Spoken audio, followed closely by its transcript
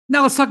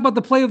Now let's talk about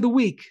the play of the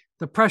week.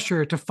 The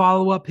pressure to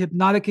follow up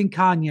Hypnotic and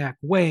Cognac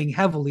weighing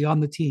heavily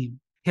on the team.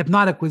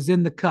 Hypnotic was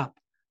in the cup,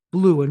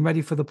 blue and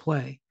ready for the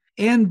play.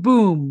 And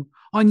boom,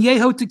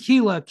 Añejo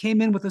Tequila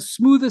came in with a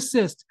smooth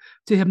assist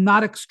to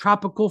Hypnotic's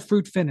tropical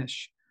fruit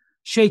finish.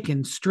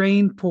 Shaken,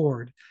 strained,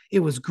 poured. It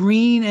was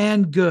green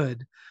and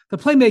good. The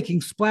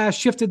playmaking splash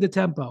shifted the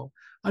tempo.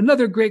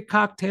 Another great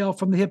cocktail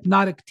from the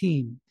Hypnotic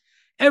team.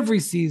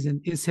 Every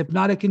season is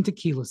Hypnotic and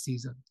Tequila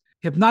season.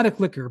 Hypnotic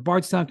Liquor,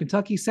 Bardstown,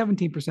 Kentucky,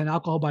 17%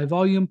 alcohol by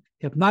volume.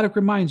 Hypnotic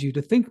reminds you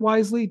to think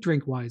wisely,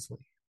 drink wisely.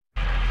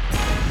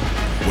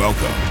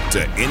 Welcome to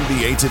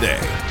NBA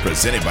Today,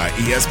 presented by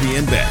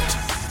ESPN Bet.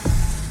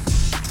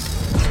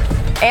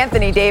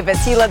 Anthony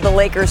Davis, he led the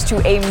Lakers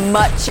to a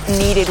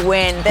much-needed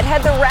win that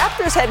had the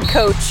Raptors head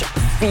coach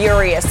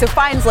furious. So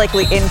fines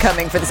likely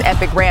incoming for this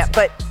epic rant,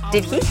 but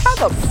did he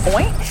have a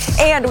point?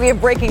 And we have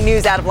breaking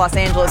news out of Los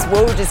Angeles.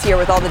 Woj is here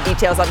with all the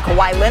details on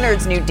Kawhi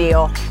Leonard's new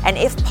deal and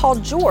if Paul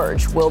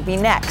George will be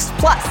next.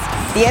 Plus,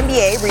 the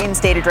NBA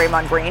reinstated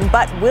Draymond Green,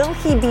 but will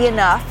he be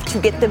enough to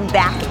get them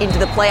back into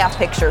the playoff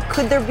picture?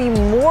 Could there be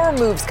more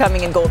moves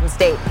coming in Golden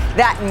State?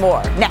 That and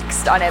more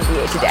next on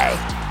NBA Today.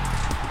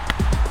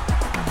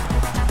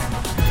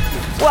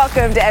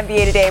 Welcome to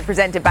NBA Today,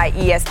 presented by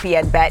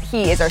ESPN Bet.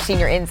 He is our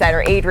senior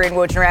insider, Adrian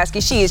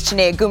Wojnarowski. She is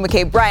Chinea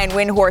Gumake, Brian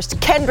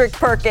Windhorst, Kendrick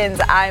Perkins.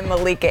 I'm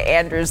Malika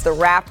Andrews. The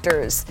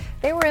Raptors,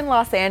 they were in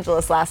Los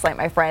Angeles last night,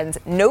 my friends.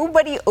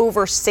 Nobody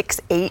over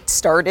 6'8"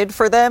 started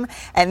for them,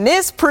 and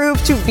this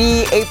proved to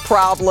be a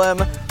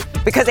problem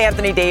because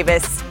Anthony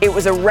Davis, it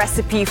was a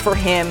recipe for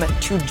him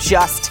to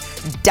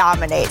just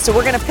dominate. So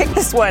we're going to pick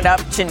this one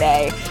up,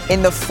 Chinea,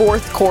 in the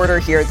fourth quarter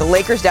here. The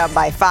Lakers down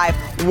by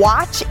 5.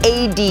 Watch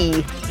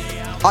AD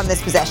on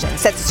this possession.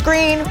 Sets the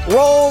screen,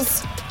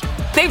 rolls.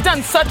 They've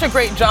done such a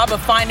great job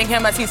of finding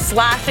him as he's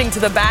slashing to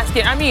the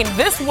basket. I mean,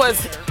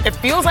 it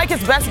feels like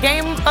his best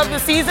game of the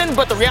season,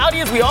 but the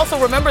reality is we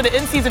also remember the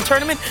in-season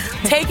tournament,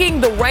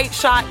 taking the right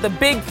shot, the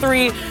big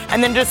three,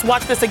 and then just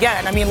watch this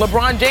again. I mean,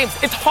 LeBron James,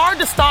 it's hard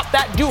to stop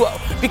that duo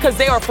because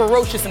they are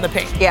ferocious in the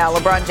paint. Yeah,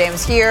 LeBron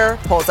James here,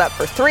 pulls up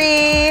for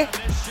three.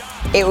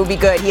 It would be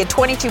good. He had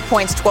 22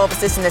 points, 12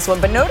 assists in this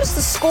one. But notice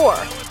the score.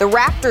 The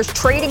Raptors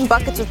trading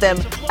buckets with them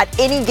at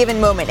any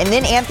given moment. And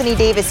then Anthony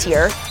Davis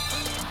here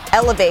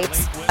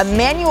elevates.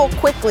 Emmanuel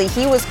quickly,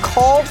 he was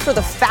called for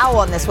the foul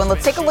on this one.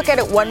 Let's take a look at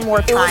it one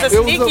more time. It was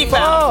a sneaky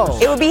foul.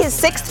 It would be his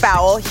sixth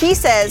foul. He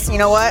says, you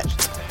know what?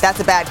 That's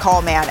a bad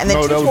call, man. And then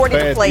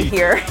 2:40 to play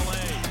here.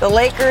 The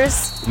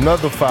Lakers.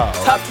 Another foul.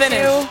 Tough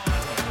finish.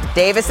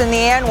 Davis in the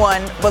and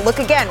one, but look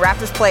again,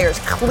 Raptors players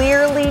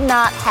clearly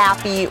not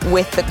happy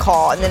with the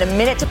call. And then a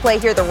minute to play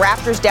here, the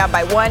Raptors down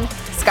by 1.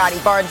 Scotty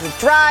Barnes with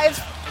drive.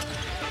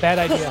 Bad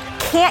idea.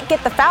 Can't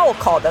get the foul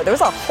called, though. There was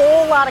a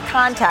whole lot of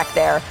contact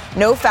there.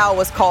 No foul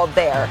was called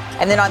there.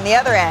 And then on the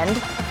other end,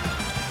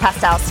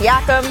 Pascal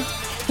Siakam.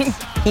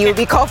 He would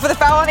be called for the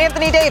foul on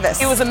Anthony Davis.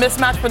 It was a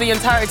mismatch for the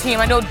entire team.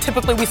 I know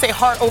typically we say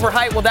heart over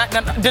height. Well, that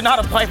did not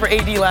apply for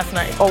AD last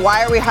night. Well,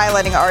 why are we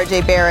highlighting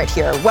RJ Barrett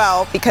here?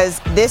 Well, because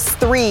this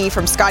three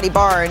from Scotty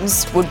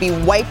Barnes would be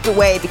wiped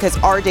away because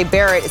RJ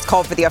Barrett is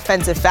called for the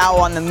offensive foul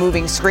on the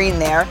moving screen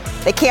there.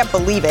 They can't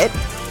believe it.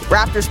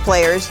 Raptors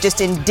players just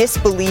in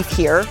disbelief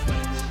here.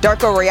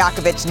 Darko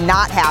Rajakovic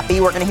not happy.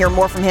 We're going to hear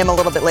more from him a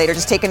little bit later.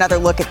 Just take another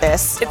look at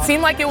this. It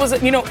seemed like it was,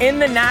 in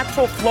the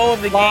natural flow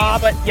of the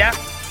game, but yeah.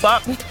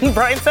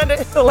 Brian said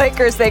it. The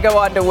Lakers, they go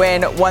on to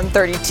win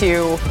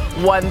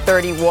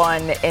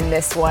 132-131 in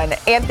this one.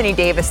 Anthony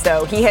Davis,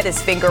 though, he had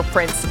his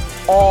fingerprints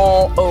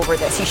all over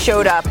this. He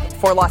showed up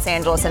for Los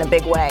Angeles in a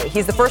big way.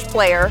 He's the first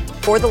player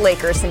for the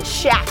Lakers since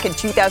Shaq in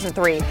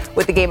 2003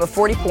 with a game of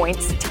 40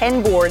 points,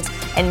 10 boards,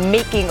 and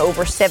making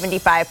over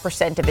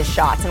 75% of his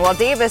shots. And while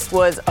Davis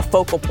was a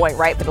focal point,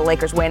 right, for the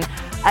Lakers win,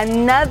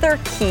 another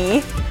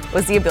key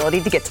was the ability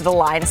to get to the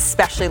line,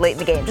 especially late in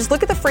the game. Just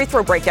look at the free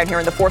throw breakdown here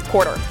in the fourth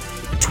quarter.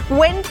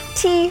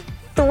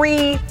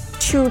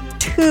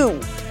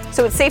 23-2.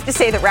 So it's safe to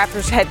say that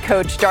Raptors head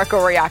coach Darko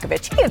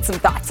Rajakovic, he had some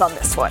thoughts on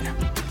this one.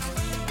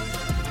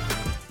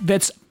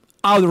 That's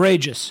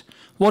outrageous.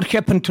 What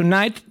happened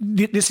tonight,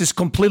 this is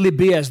completely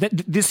BS.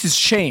 This is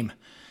shame.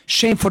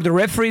 Shame for the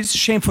referees,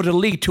 shame for the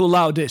league to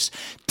allow this.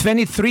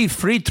 23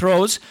 free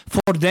throws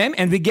for them,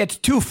 and we get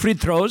 2 free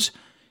throws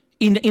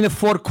in the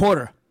fourth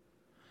quarter.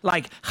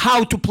 Like,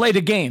 how to play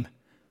the game.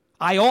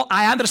 I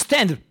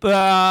understand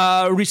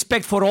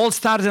respect for all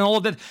stars and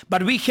all that,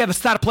 but we have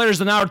star players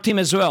on our team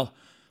as well.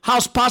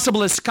 How's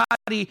possible as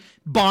Scotty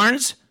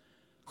Barnes,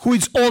 who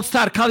is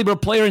all-star caliber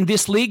player in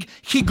this league,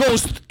 he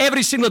goes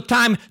every single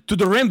time to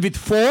the rim with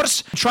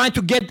force, trying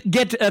to get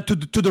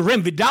to the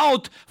rim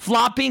without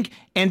flopping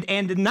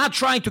and not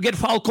trying to get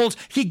foul calls.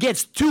 He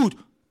gets 2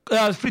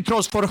 free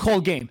throws for the whole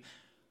game.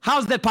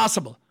 How's that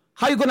possible?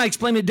 How are you going to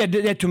explain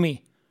that to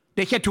me?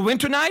 They had to win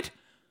tonight?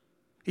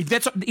 If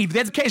that's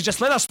the case, just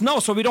let us know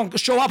so we don't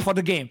show up for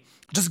the game.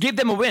 Just give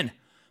them a win.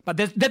 But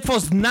that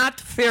was not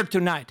fair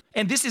tonight.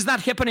 And this is not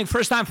happening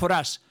first time for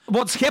us.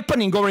 What's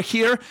happening over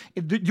here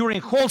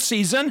during whole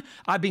season,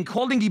 I've been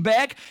holding it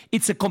back.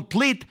 It's a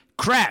complete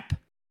crap.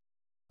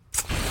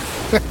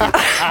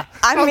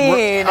 I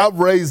mean, I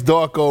raised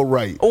Darko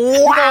right.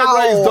 Wow.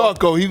 I raised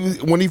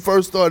Darko. When he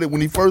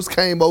first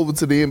came over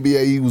to the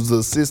NBA, he was the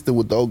assistant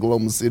with the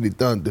Oklahoma City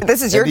Thunder.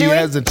 This is your doing? He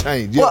hasn't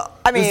changed. Well,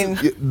 I mean,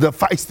 the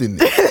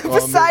feistiness.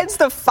 Besides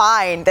the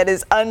fine that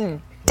is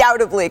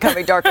undoubtedly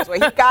coming Darko's way,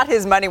 he got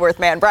his money worth,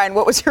 man. Brian,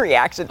 what was your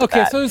reaction to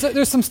that? Okay, so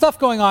there's some stuff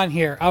going on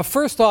here.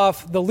 First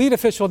off, the lead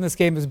official in this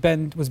game was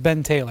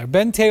Ben Taylor.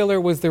 Ben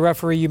Taylor was the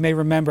referee, you may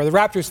remember. The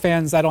Raptors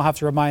fans, I don't have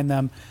to remind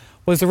them,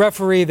 was the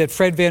referee that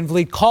Fred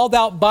VanVleet called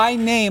out by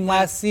name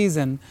last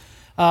season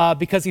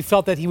because he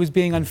felt that he was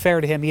being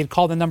unfair to him. He had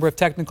called a number of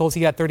technicals.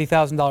 He got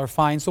 $30,000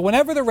 fine. So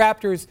whenever the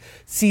Raptors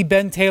see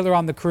Ben Taylor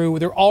on the crew,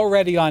 they're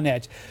already on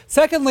edge.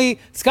 Secondly,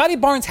 Scotty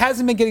Barnes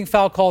hasn't been getting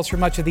foul calls for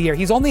much of the year.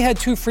 He's only had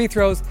 2 free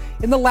throws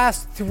in the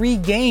last 3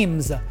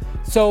 games.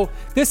 So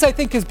this, I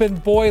think, has been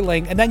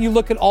boiling. And then you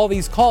look at all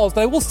these calls.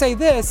 But I will say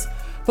this.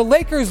 The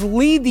Lakers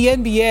lead the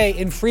NBA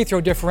in free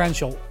throw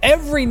differential.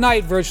 Every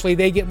night, virtually,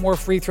 they get more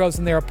free throws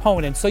than their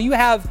opponent. So you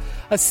have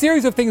a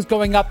series of things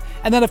going up.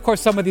 And then, of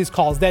course, some of these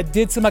calls. That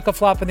did seem like a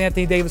flop with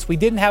Anthony Davis. We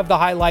didn't have the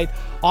highlight.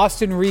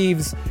 Austin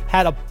Reeves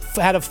had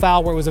a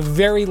foul where it was a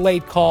very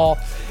late call.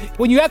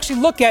 When you actually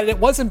look at it, it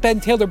wasn't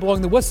Ben Taylor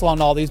blowing the whistle on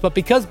all these. But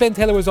because Ben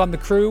Taylor was on the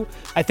crew,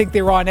 I think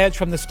they were on edge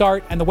from the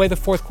start. And the way the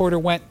fourth quarter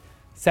went,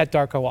 set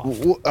Darko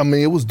off. I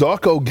mean, it was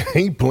Darko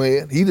game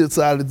plan. He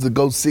decided to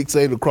go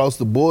 6'8" across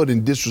the board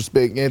and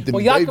disrespect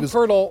Anthony Davis.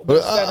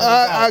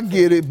 I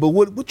get it, but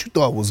what you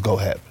thought was going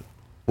to happen?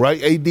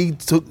 Right? AD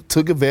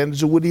took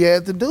advantage of what he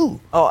had to do.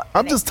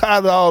 I'm just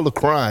tired of all the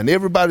crying.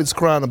 Everybody's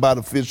crying about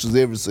officials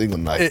every single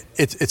night.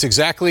 It's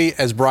exactly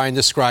as Brian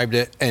described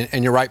it,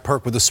 and you're right,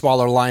 Perk, with the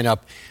smaller lineup.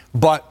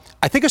 But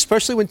I think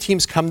especially when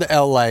teams come to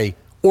L.A.,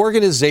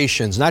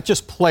 organizations, not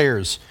just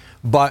players,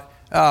 but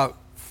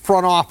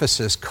front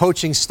offices,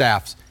 coaching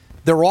staffs,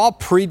 they're all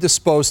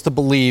predisposed to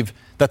believe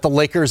that the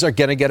Lakers are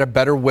going to get a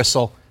better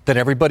whistle than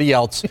everybody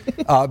else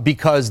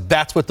because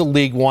that's what the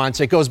league wants.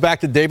 It goes back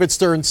to David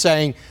Stern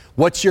saying,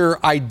 what's your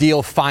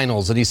ideal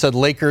finals? And he said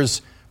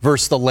Lakers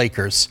versus the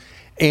Lakers.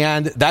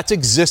 And that's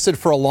existed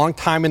for a long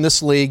time in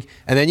this league.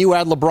 And then you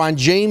add LeBron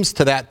James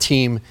to that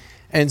team.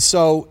 And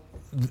so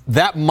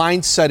that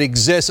mindset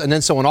exists. And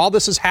then so when all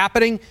this is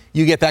happening,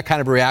 you get that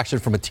kind of reaction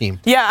from a team.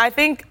 Yeah, I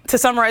think to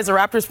summarize the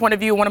Raptors' point of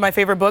view, one of my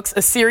favorite books,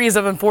 a series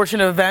of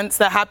unfortunate events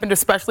that happened,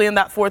 especially in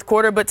that fourth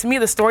quarter. But to me,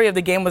 the story of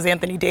the game was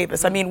Anthony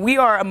Davis. I mean, we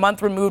are a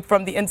month removed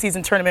from the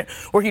in-season tournament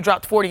where he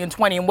dropped 40 and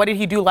 20. And what did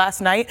he do last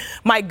night?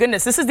 My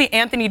goodness, this is the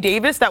Anthony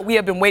Davis that we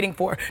have been waiting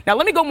for. Now,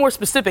 let me go more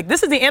specific.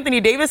 This is the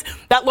Anthony Davis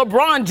that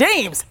LeBron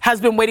James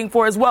has been waiting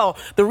for as well.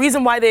 The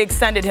reason why they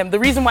extended him, the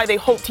reason why they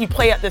hoped he'd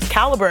play at this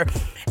caliber.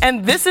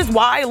 And this is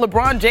why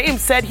LeBron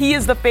James said he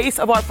is the face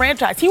of our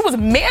franchise. He was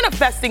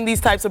manifesting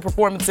these types of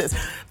performances.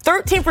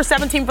 13 for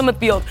 17 from the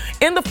field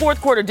in the fourth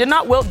quarter. Did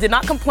not wilt, did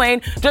not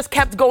complain, just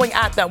kept going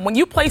at them. When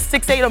you play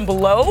 6'8" and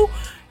below,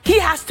 he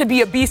has to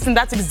be a beast, and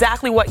that's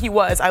exactly what he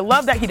was. I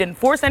love that he didn't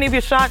force any of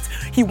his shots.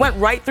 He went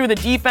right through the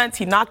defense.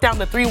 He knocked down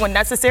the 3 when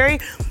necessary.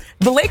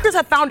 The Lakers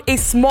have found a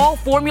small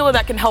formula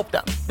that can help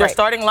them. Their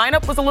starting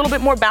lineup was a little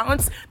bit more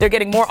balanced. They're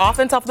getting more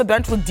offense off the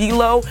bench with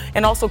D'Lo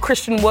and also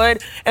Christian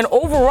Wood. And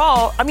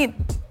overall, I mean,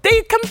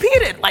 they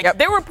competed.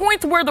 There were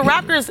points where the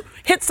Raptors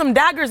hit some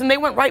daggers and they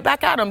went right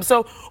back at them.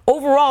 So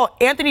overall,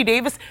 Anthony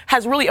Davis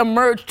has really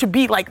emerged to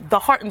be like the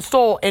heart and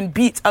soul and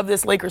beat of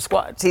this Lakers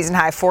squad. Season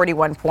high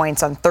 41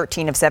 points on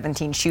 13 of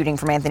 17 shooting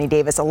from Anthony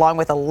Davis, along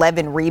with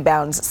 11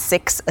 rebounds,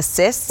 6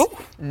 assists. Ooh.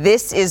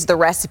 This is the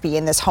recipe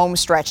in this home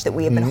stretch that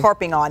we have been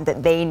harping on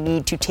that they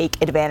need to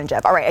take advantage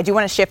of. All right, I do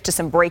want to shift to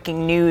some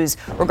breaking news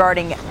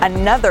regarding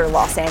another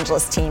Los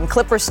Angeles team.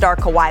 Clippers star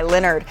Kawhi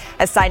Leonard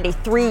has signed a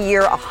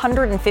 3-year,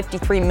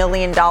 $153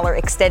 million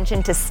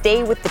extension to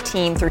stay with the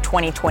team through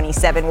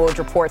 2027. Woj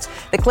reports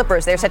the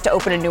Clippers, they're set to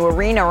open a new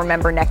arena,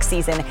 remember, next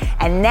season.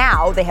 And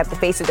now they have the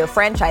face of their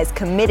franchise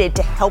committed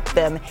to help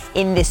them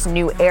in this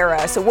new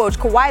era. So Woj,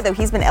 Kawhi, though,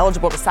 he's been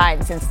eligible to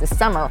sign since the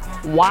summer.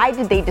 Why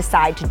did they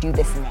decide to do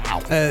this now?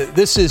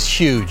 This is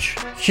huge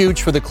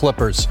for the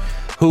Clippers,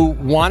 who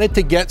wanted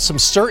to get some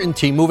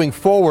certainty moving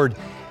forward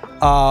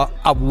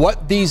of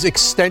what these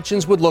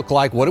extensions would look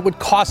like, what it would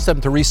cost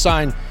them to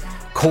re-sign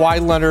Kawhi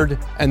Leonard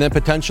and then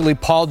potentially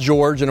Paul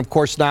George. And, of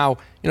course, now,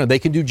 they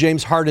can do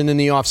James Harden in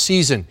the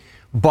offseason.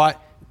 But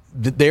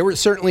they were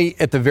certainly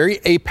at the very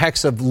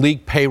apex of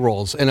league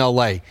payrolls in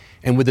L.A.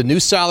 And with the new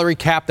salary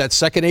cap, that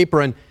second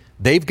apron,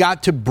 they've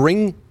got to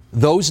bring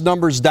those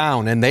numbers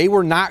down, and they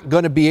were not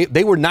going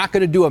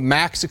to do a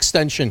max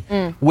extension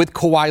with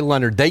Kawhi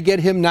Leonard. They get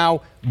him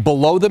now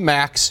below the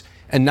max,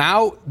 and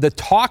now the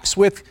talks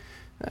with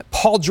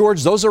Paul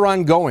George, those are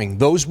ongoing.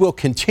 Those will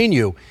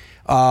continue.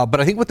 But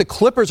I think what the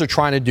Clippers are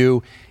trying to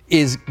do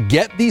is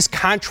get these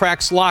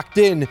contracts locked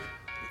in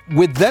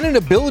with then an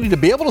ability to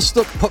be able to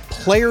still put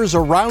players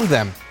around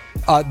them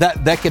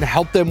that can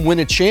help them win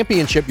a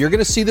championship. You're going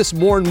to see this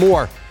more and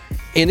more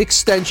in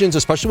extensions,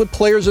 especially with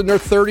players in their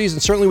 30s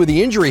and certainly with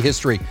the injury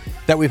history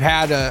that we've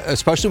had,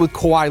 especially with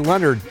Kawhi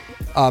Leonard.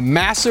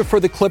 Massive for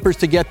the Clippers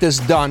to get this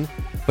done,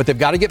 but they've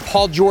got to get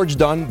Paul George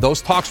done.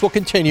 Those talks will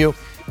continue.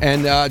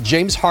 And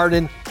James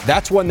Harden,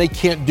 that's one they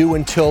can't do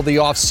until the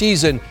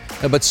offseason.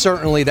 But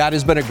certainly that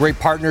has been a great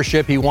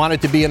partnership. He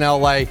wanted to be in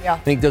L.A. Yeah. I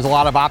think there's a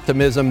lot of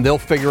optimism. They'll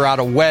figure out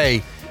a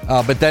way.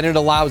 But then it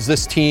allows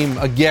this team,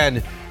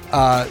 again,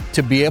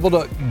 to be able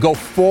to go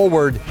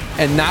forward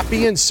and not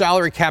be in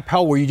salary cap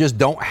hell where you just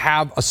don't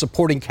have a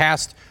supporting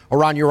cast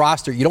around your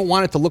roster. You don't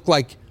want it to look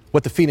like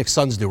what the Phoenix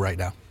Suns do right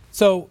now.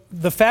 So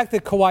the fact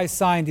that Kawhi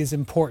signed is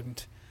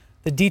important.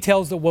 The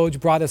details that Woj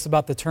brought us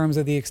about the terms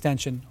of the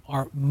extension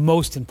are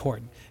most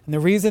important. And the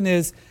reason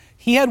is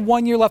he had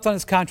 1 year left on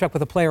his contract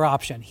with a player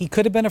option. He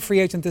could have been a free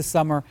agent this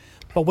summer,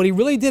 but what he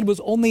really did was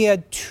only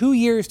add 2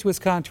 years to his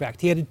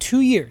contract. He added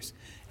 2 years.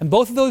 And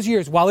both of those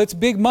years, while it's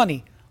big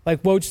money,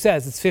 like Woj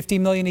says, it's $50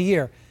 million a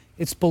year,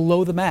 it's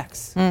below the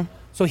max.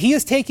 So he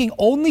is taking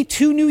only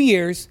 2 new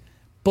years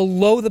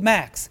below the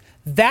max.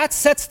 That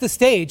sets the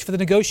stage for the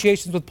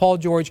negotiations with Paul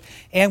George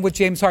and with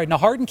James Harden. Now,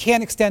 Harden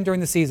can't extend during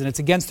the season. It's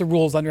against the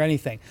rules under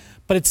anything.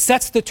 But it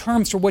sets the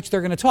terms for which they're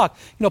going to talk.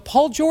 You know,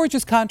 Paul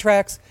George's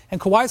contracts and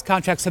Kawhi's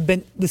contracts have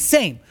been the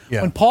same.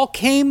 Yeah. When Paul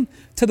came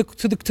to the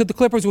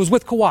Clippers, it was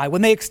with Kawhi.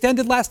 When they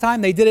extended last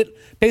time, they did it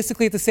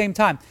basically at the same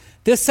time.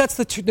 This sets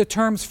the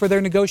terms for their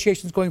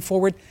negotiations going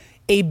forward.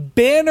 A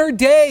banner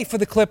day for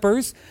the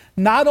Clippers,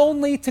 not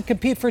only to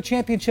compete for a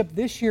championship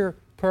this year,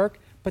 Perk,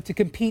 but to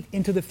compete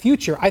into the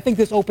future. I think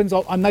this opens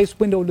a nice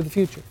window into the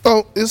future.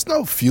 Oh, it's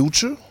no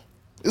future.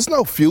 It's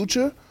no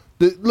future.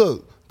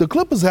 Look, the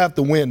Clippers have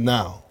to win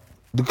now.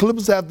 The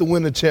Clippers have to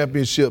win the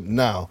championship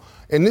now.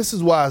 And this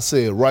is why I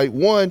said, right,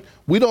 one,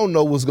 we don't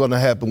know what's going to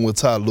happen with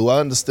Ty Lue. I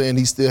understand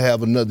he still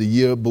have another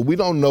year, but we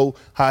don't know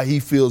how he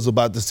feels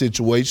about the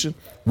situation.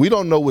 We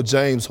don't know what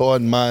James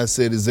Harden's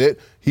mindset is at.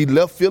 He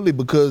left Philly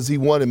because he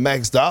wanted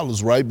max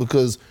dollars, right,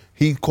 because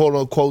he,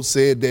 quote-unquote,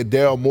 said that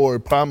Daryl Morey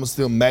promised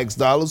him max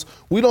dollars.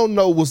 We don't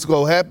know what's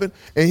going to happen.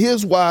 And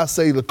here's why I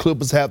say the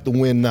Clippers have to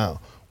win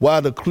now.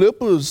 While the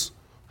Clippers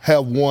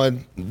have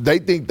won, they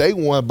think they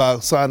won by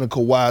signing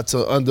Kawhi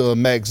to under a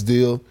max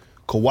deal.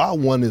 Kawhi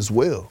won as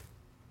well.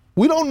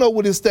 We don't know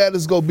what his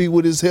status is going to be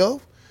with his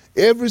health.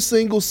 Every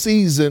single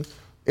season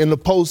in the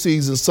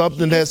postseason,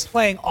 something that's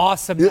playing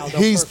awesome now.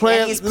 He's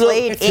playing. He's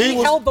played. He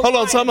held the line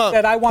and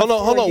said, I want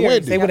 4 years.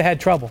 Wendy. They would have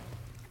had trouble.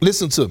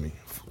 Listen to me.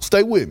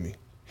 Stay with me.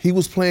 He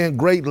was playing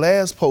great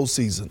last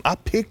postseason. I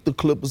picked the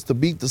Clippers to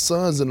beat the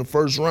Suns in the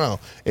first round,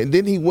 and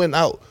then he went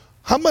out.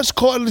 How much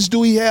cartilage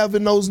do he have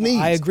in those knees?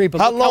 I agree, but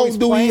how long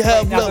do he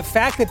have now, left? The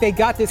fact that they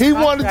got this he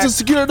contract, wanted to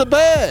secure the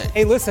bag.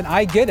 Hey, listen,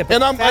 I get it.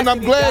 But and I'm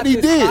glad he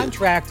did.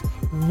 Contract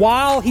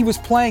while he was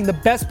playing the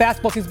best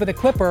basketball he's been a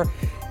Clipper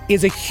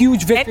is a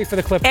huge victory for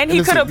the Clippers. And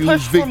he could have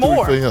pushed for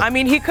more. I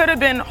mean, he could have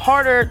been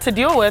harder to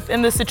deal with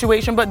in this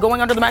situation, but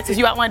going under the max, as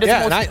you outlined, is the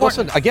most important.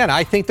 Listen, again,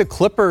 I think the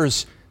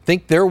Clippers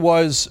think there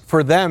was,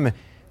 for them,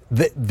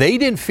 they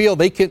didn't feel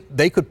they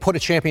could put a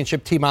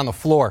championship team on the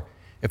floor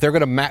if they're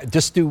going to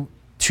just do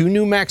 2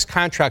 new max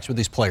contracts with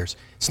these players.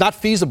 It's not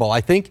feasible.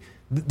 I think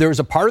there's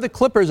a part of the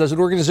Clippers as an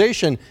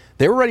organization,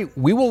 they were ready.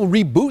 We will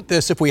reboot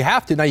this if we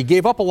have to. Now, you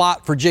gave up a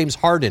lot for James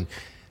Harden.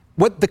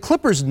 What the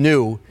Clippers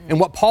knew and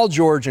what Paul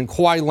George and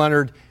Kawhi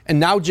Leonard and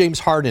now James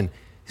Harden,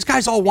 these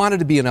guys all wanted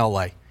to be in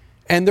L.A.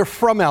 And they're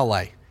from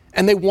L.A.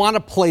 And they want to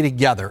play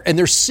together. And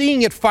they're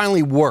seeing it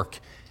finally work.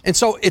 And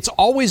so it's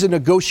always a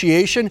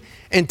negotiation.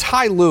 And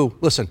Ty Lue,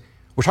 listen,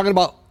 we're talking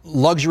about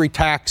luxury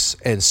tax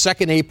and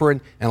second apron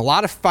and a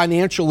lot of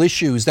financial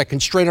issues that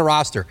constrain a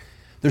roster.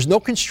 There's no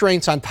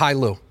constraints on Ty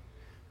Lue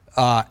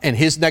and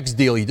his next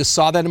deal. You just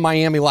saw that in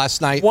Miami last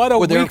night. What a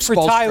week for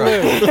Ty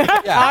Lue.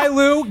 Ty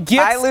Lue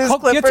gets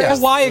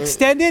Kawhi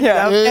extended.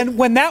 Yeah. And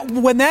when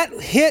that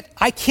hit,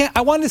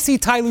 I wanted to see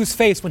Ty Lue's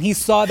face when he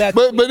saw that.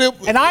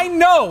 And I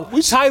know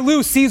Ty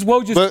Lue sees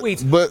Woj's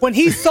tweets. But when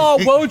he saw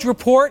Woj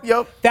report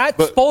that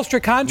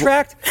Spoelstra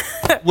contract.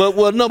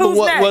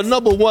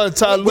 Number one,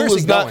 Ty Lue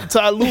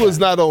is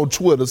not on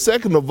Twitter.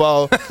 Second of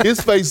all, his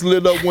face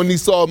lit up when he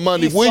saw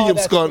Monty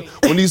Williams come.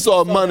 When he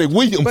saw Monty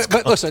Williams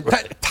come. But listen,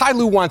 Ty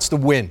Lue wants to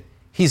win.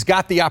 He's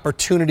got the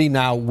opportunity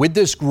now with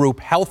this group,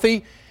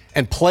 healthy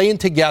and playing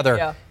together.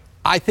 Yeah.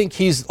 I think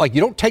he's like,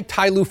 you don't take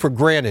Ty Lue for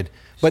granted.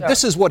 But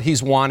this is what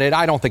he's wanted.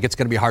 I don't think it's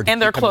going to be hard to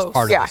and they're close.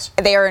 Part of this.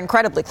 They are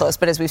incredibly close.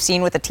 But as we've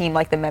seen with a team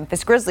like the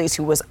Memphis Grizzlies,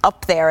 who was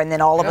up there and then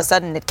all of a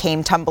sudden it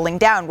came tumbling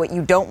down, what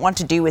you don't want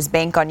to do is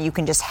bank on you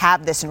can just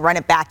have this and run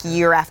it back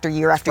year after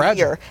year after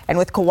year. And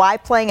with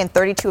Kawhi playing in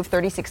 32 of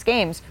 36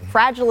 games,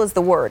 fragile is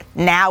the word.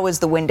 Now is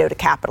the window to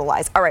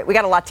capitalize. All right, we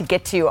got a lot to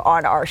get to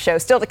on our show.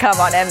 Still to come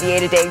on NBA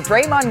Today,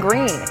 Draymond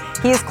Green.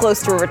 He is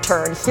close to a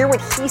return. Hear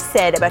what he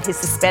said about his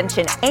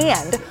suspension,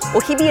 and will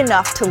he be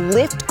enough to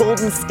lift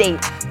Golden State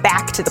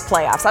back to the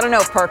playoffs? I don't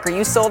know, Perk, are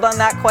you sold on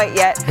that quite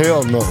yet?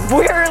 Hell no.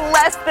 We're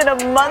less than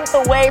a month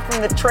away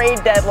from the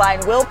trade deadline.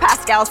 Will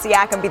Pascal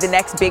Siakam be the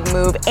next big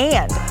move?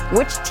 And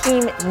which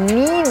team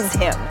needs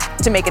him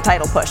to make a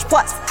title push?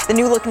 Plus, the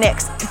new look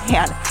Knicks.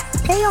 Man,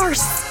 they are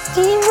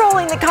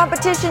steamrolling the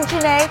competition,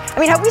 Janae. I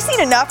mean, have we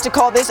seen enough to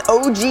call this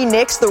OG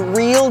Knicks the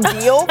real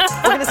deal?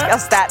 We're going to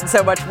discuss that and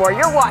so much more.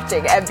 You're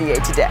watching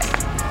NBA Today.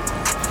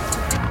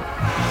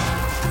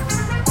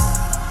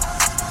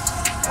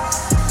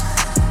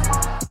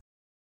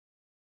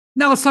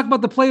 Now let's talk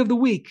about the play of the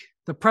week.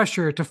 The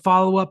pressure to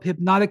follow up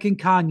Hypnotic and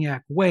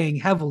Cognac weighing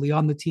heavily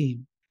on the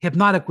team.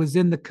 Hypnotic was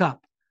in the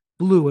cup,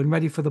 blue and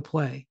ready for the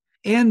play.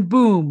 And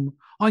boom,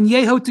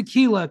 Añejo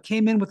Tequila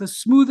came in with a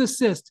smooth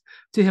assist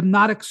to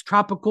Hypnotic's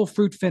tropical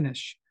fruit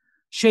finish.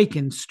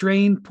 Shaken,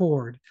 strained,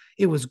 poured.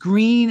 It was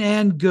green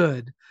and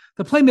good.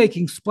 The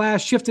playmaking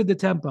splash shifted the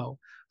tempo.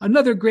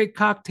 Another great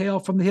cocktail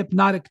from the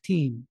Hypnotic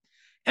team.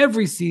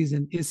 Every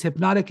season is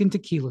Hypnotic and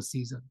Tequila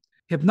season.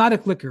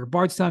 Hypnotic Liquor,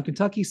 Bardstown,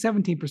 Kentucky,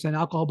 17%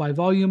 alcohol by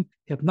volume.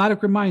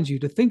 Hypnotic reminds you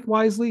to think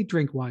wisely,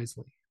 drink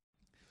wisely.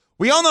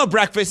 We all know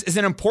breakfast is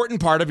an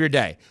important part of your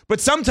day, but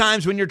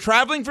sometimes when you're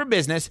traveling for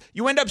business,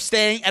 you end up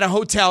staying at a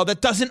hotel that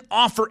doesn't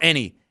offer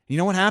any. You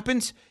know what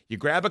happens? You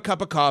grab a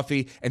cup of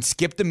coffee and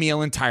skip the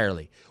meal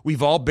entirely.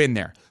 We've all been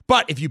there.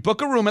 But if you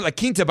book a room at La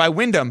Quinta by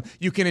Wyndham,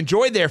 you can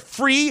enjoy their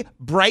free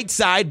Bright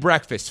Side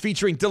breakfast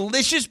featuring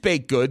delicious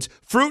baked goods,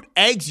 fruit,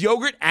 eggs,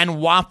 yogurt, and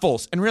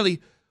waffles. And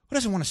really, who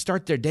doesn't want to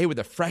start their day with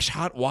a fresh,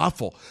 hot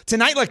waffle?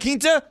 Tonight, La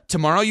Quinta,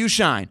 tomorrow you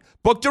shine.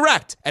 Book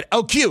direct at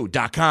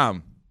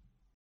lq.com.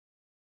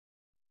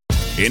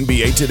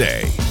 NBA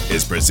Today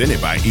is presented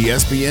by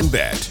ESPN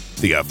Bet,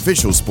 the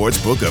official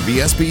sports book of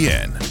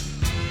ESPN.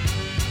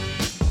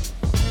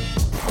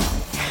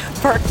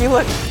 Perk, you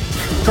look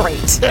great.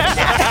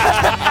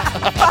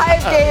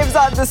 5 games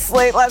on the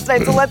slate last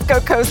night, so let's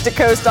go coast to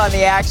coast on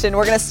the action.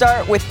 We're going to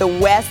start with the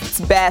West's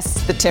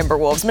best, the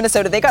Timberwolves.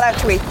 Minnesota, they got out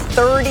to a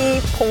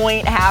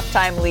 30-point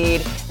halftime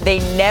lead. They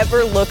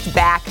never looked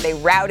back. They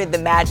routed the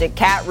Magic.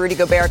 Cat, Rudy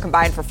Gobert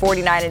combined for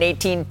 49 and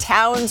 18.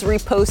 Towns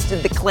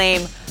reposted the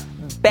claim.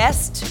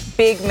 Best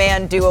big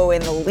man duo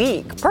in the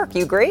league. Perk,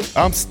 you agree?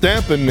 I'm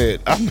stamping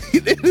it. I mean,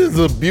 it is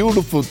a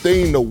beautiful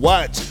thing to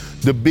watch.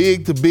 The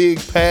big-to-big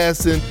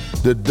passing,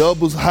 the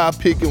doubles, high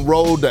pick and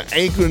roll, the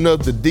anchoring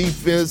of the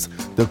defense,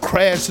 the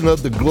crashing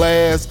of the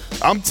glass.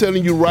 I'm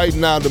telling you right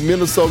now, the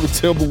Minnesota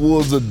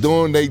Timberwolves are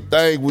doing their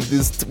thing with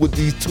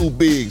these two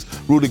bigs,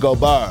 Rudy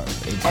Gobert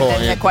and Carl Anthony.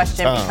 And then the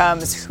question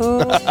becomes, who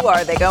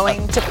are they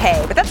going to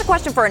pay? But that's a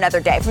question for another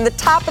day. From the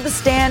top of the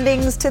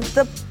standings to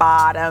the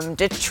bottom,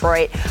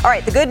 Detroit. All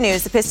right, the good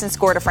news, the Pistons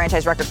scored a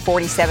franchise record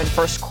 47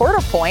 first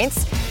quarter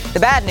points. The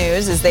bad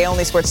news is they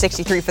only scored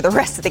 63 for the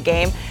rest of the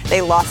game.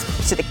 They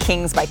lost to the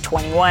Kings by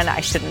 21.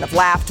 I shouldn't have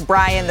laughed.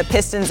 Brian, the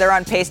Pistons, they're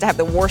on pace to have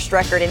the worst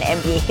record in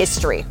NBA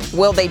history.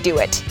 Will they do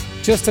it?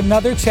 Just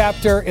another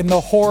chapter in the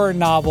horror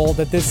novel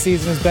that this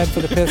season has been for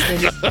the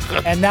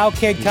Pistons. And now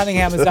Cade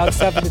Cunningham is out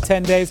 7 to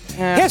 10 days.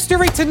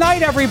 History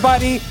tonight,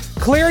 everybody.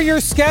 Clear your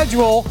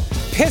schedule.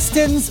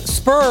 Pistons,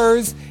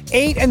 Spurs,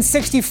 8 and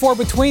 64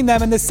 between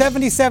them. In the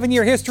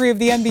 77-year history of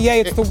the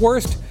NBA, it's the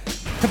worst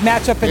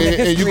matchup in the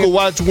history. And you can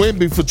watch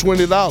Wemby for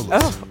 $20.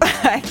 Oh,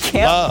 I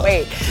can't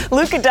wait.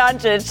 Luka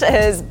Doncic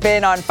has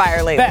been on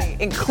fire lately,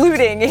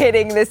 including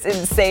hitting this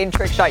insane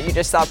trick shot you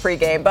just saw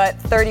pregame. But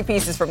 30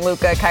 pieces from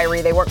Luka,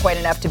 Kyrie, they weren't quite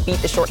enough to beat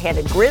the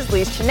shorthanded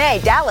Grizzlies.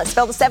 Chennai, Dallas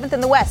fell to 7th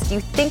in the West. Do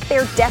you think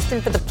they're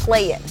destined for the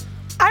play-in?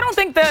 I don't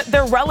think that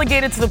they're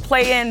relegated to the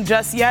play-in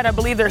just yet. I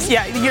believe they're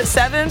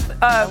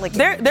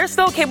 7th. They're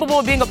still capable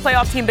of being a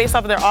playoff team based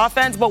off of their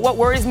offense, but what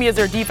worries me is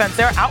their defense.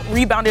 They're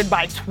out-rebounded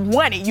by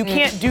 20. You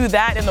can't do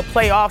that in the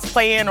playoffs,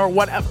 play-in, or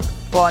whatever.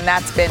 Well, and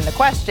that's been the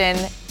question.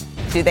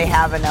 Do they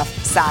have enough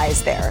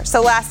size there?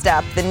 So last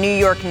up, the New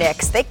York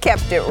Knicks. They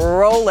kept it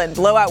rolling.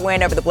 Blowout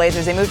win over the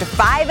Blazers. They moved to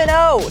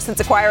 5-0 since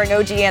acquiring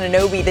OG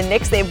Anunoby. The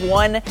Knicks, they've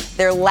won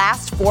their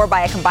last 4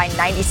 by a combined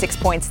 96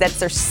 points. That's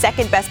their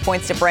second best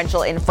points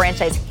differential in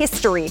franchise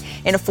history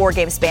in a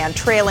 4-game span,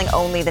 trailing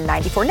only the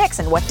 94 Knicks.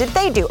 And what did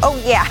they do?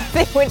 Oh, yeah,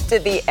 they went to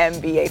the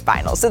NBA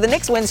Finals. So the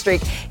Knicks win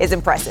streak is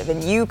impressive,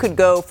 and you could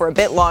go for a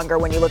bit longer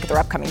when you look at their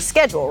upcoming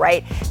schedule,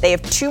 right? They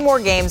have 2 more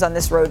games on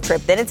this road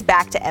trip. Then it's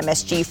back to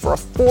MSG for a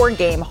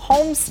 4-game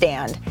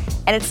homestand,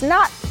 and it's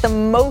not the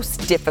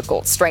most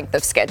difficult strength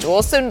of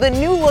schedule. So the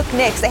new look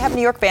Knicks, they have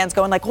New York fans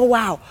going like, oh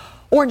wow,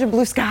 orange and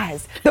blue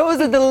skies, those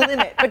are the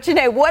limit. But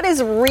Janae, what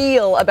is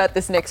real about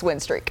this Knicks win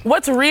streak?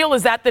 What's real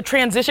is that the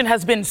transition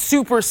has been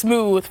super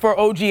smooth for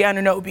OG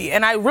Anunoby,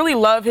 and I really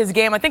love his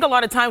game. I think a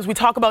lot of times we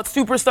talk about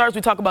superstars,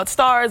 we talk about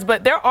stars,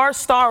 but there are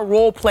star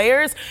role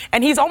players,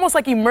 and he's almost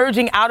like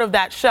emerging out of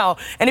that shell.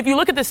 And if you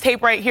look at this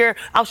tape right here,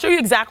 I'll show you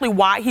exactly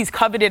why he's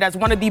coveted as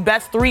one of the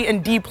best 3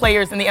 and D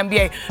players in the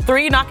NBA.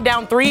 3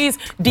 knockdown threes,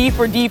 D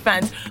for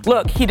defense.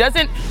 Look, he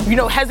doesn't,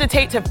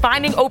 hesitate to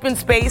finding open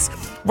space.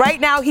 Right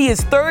now, he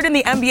is 3rd in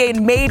the NBA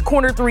in made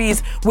corner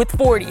threes with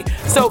 40.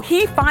 So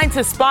he finds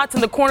his spots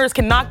in the corners,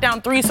 can knock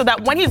down threes, so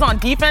that when he's on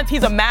defense,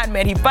 he's a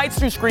madman. He fights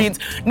through screens.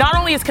 Not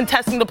only is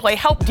contesting the play,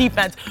 help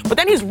defense, but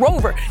then he's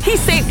rover.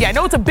 He's safety. I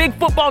know it's a big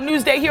football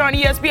news day here on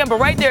ESPN, but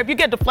right there, if you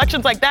get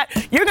deflections like that,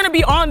 you're going to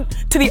be on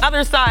to the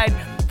other side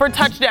for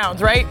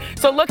touchdowns, right?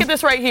 So look at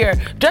this right here.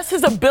 Just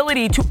his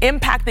ability to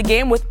impact the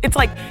game it's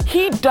like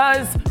he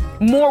does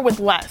more with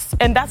less.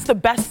 And that's the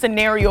best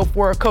scenario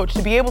for a coach,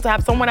 to be able to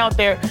have someone out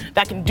there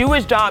that can do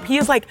his job.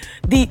 He's like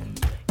the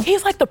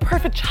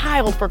perfect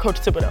child for Coach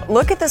Thibodeau.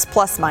 Look at this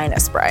plus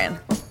minus, Brian.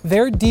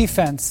 Their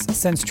defense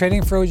since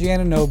trading for OG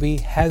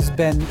Anunoby has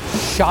been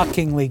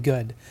shockingly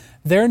good.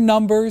 Their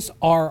numbers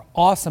are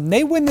awesome.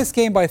 They win this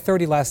game by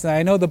 30 last night.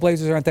 I know the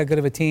Blazers aren't that good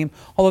of a team,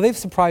 although they've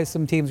surprised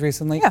some teams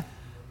recently. Yeah.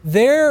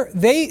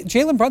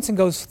 Jalen Brunson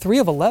goes 3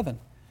 of 11.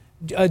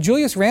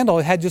 Julius Randle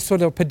had just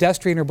sort of a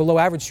pedestrian or below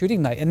average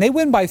shooting night, and they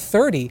win by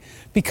 30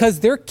 because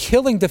they're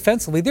killing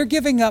defensively. They're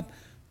giving up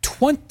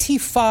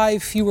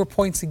 25 fewer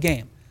points a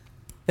game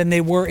than they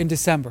were in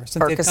December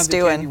since they've come to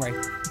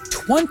January.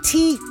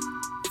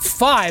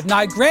 25.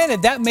 Now,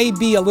 granted, that may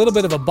be a little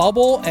bit of a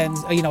bubble and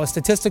a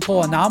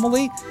statistical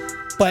anomaly,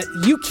 but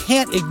you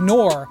can't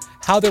ignore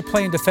how they're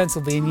playing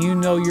defensively. And you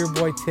know your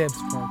boy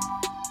Tibbs, bro.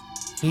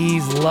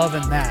 He's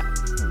loving that.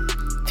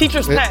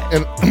 Teacher's pet,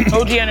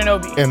 OG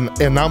Anunoby.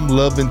 And I'm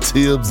loving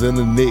Tibbs and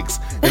the Knicks.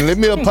 And let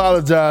me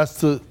apologize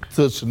to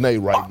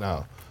Shanae right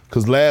now.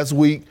 Because last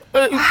week,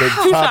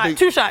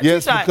 two shots.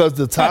 Because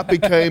the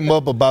topic came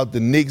up about the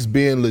Knicks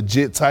being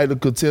legit title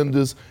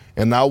contenders,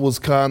 and I was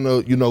kind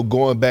of,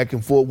 going back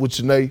and forth with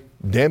Shanae.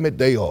 Damn it,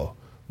 they are.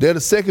 They're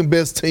the second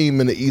best team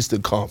in the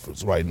Eastern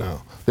Conference right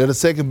now. They're the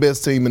second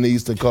best team in the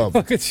Eastern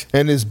Conference.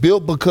 And it's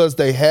built because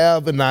they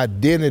have an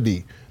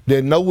identity. They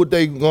know what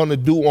they're going to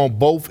do on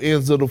both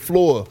ends of the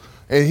floor.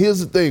 And here's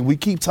the thing. We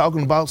keep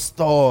talking about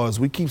stars.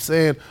 We keep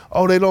saying,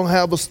 they don't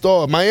have a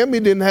star. Miami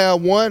didn't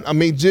have one. I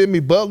mean, Jimmy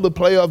Butler,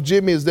 playoff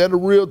Jimmy, is that a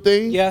real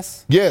thing?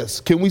 Yes.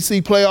 Yes. Can we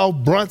see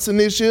playoff Brunson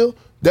this year?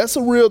 That's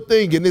a real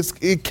thing, and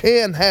it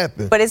can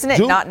happen. But isn't it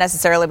not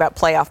necessarily about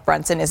playoff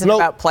Brunson? Isn't it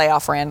about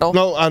playoff Randle?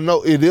 No, I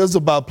know it is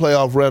about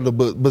playoff Randle,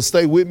 but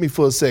stay with me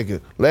for a second.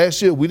 Last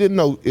year, we didn't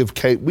know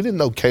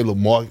Caleb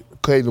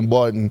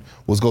Martin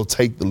was going to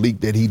take the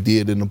leap that he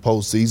did in the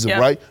postseason,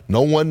 right?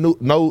 No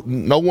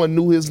one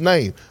knew his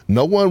name.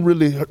 No one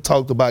really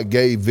talked about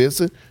Gabe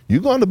Vincent. You're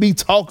going to be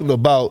talking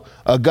about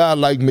a guy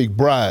like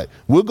McBride.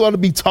 We're going to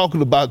be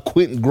talking about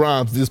Quentin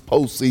Grimes this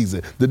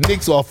postseason. The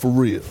Knicks are for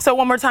real. So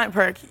one more time,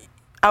 Perk.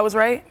 I was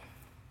right,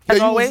 as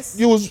always?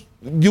 You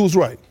was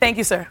right. Thank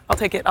you, sir. I'll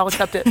take it. I'll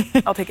accept it.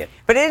 I'll take it.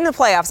 But in the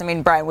playoffs, I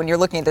mean, Brian, when you're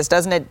looking at this,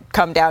 doesn't it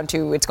come down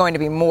to it's going to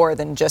be more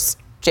than just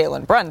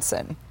Jalen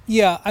Brunson?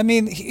 Yeah, I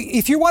mean,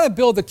 if you want to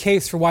build a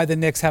case for why the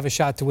Knicks have a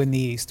shot to win the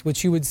East,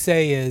 what you would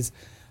say is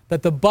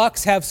that the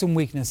Bucks have some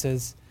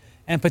weaknesses,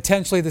 and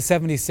potentially the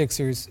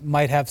 76ers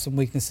might have some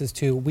weaknesses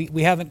too.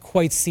 We haven't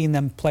quite seen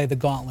them play the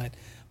gauntlet.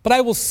 But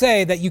I will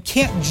say that you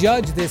can't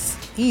judge this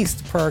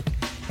East, Perk,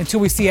 until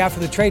we see after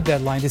the trade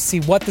deadline to see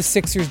what the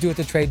Sixers do at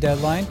the trade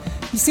deadline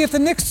and see if the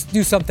Knicks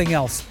do something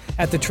else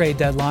at the trade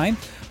deadline.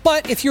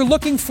 But if you're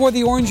looking for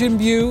the orange and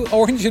blue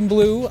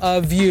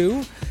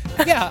view,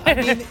 yeah, I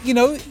mean,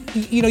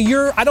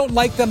 I don't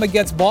like them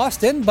against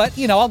Boston, but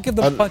I'll give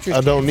them a puncher's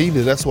chance. I don't need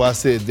it. That's why I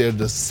said they're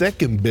the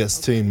second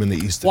best team in the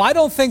East. Well, I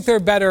don't think they're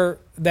better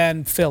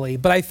than Philly,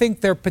 but I think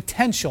their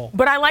potential.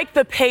 But I like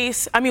the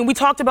pace. I mean, we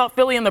talked about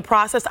Philly in the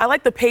process. I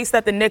like the pace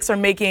that the Knicks are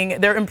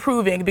making. They're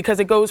improving because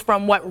it goes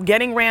from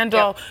getting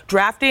Randall,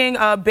 drafting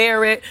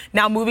Barrett,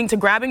 now moving to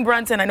grabbing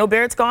Brunson. I know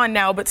Barrett's gone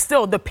now, but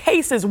still the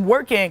pace is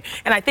working.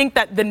 And I think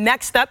that the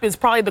next step is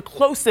probably the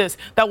closest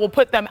that will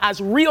put them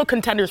as real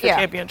contenders for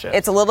championship.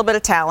 It's a little bit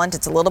of talent.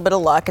 It's a little bit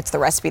of luck. It's the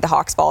recipe the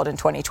Hawks followed in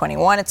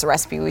 2021. It's a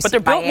recipe we see But they're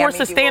built Miami more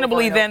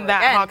sustainably than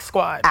that Hawks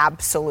squad.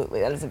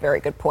 Absolutely. That is a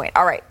very good point.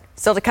 All right.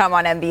 Still to come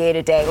on NBA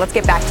Today, let's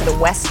get back to the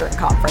Western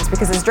Conference,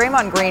 because as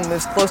Draymond Green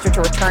moves closer to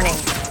returning,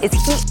 is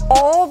he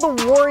all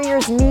the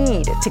Warriors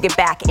need to get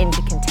back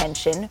into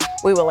contention?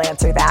 We will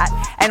answer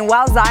that. And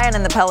while Zion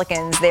and the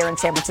Pelicans, they're in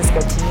San Francisco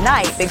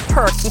tonight, Big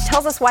Perk, he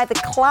tells us why the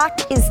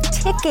clock is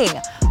ticking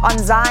on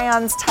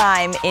Zion's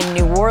time in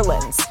New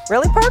Orleans.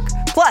 Really, Perk?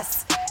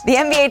 Plus, the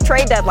NBA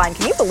trade deadline,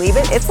 can you believe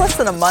it? It's less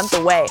than a month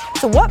away.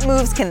 So what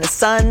moves can the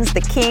Suns,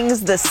 the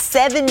Kings, the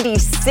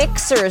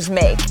 76ers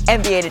make?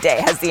 NBA Today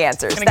has the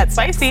answers. That's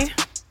spicy.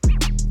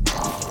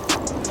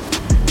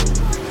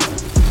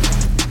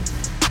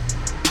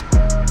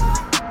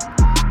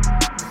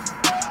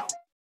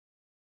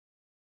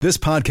 This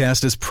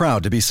podcast is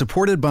proud to be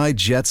supported by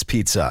Jets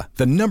Pizza,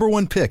 the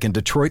 #1 pick in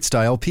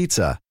Detroit-style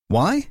pizza.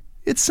 Why?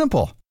 It's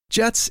simple.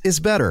 Jets is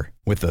better.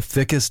 With the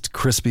thickest,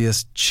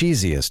 crispiest,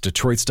 cheesiest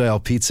Detroit-style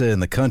pizza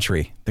in the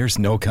country, there's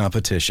no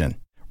competition.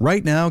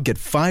 Right now, get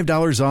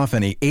 $5 off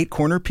any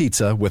 8-corner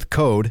pizza with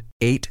code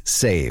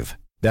 8SAVE.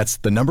 That's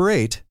the number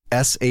 8,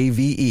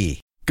 S-A-V-E.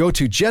 Go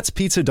to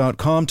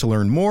jetspizza.com to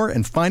learn more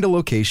and find a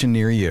location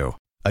near you.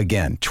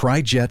 Again,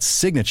 try Jet's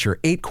signature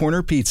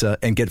 8-corner pizza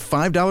and get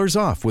 $5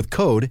 off with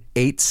code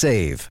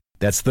 8SAVE.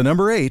 That's the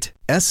number 8,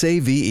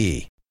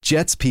 S-A-V-E.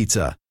 Jet's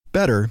Pizza.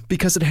 Better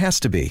because it has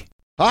to be.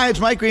 Hi, it's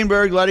Mike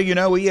Greenberg letting you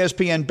know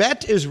ESPN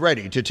Bet is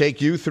ready to take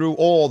you through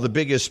all the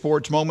biggest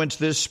sports moments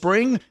this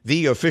spring.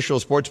 The official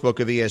sportsbook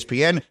of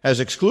ESPN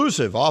has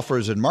exclusive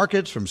offers and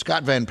markets from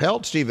Scott Van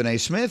Pelt, Stephen A.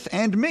 Smith,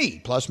 and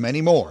me, plus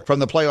many more. From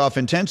the playoff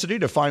intensity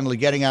to finally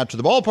getting out to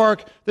the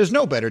ballpark, there's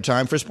no better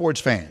time for sports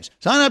fans.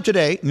 Sign up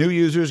today. New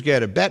users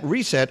get a bet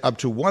reset up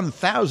to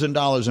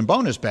 $1,000 in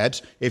bonus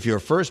bets if your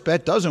first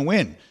bet doesn't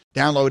win.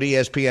 Download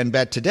ESPN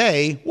Bet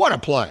today. What a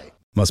play.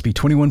 Must be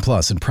 21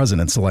 plus and present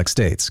in select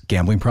states.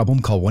 Gambling problem?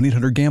 Call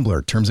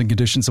 1-800-GAMBLER. Terms and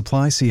conditions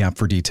apply. See app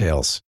for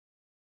details.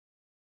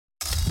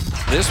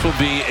 This will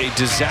be a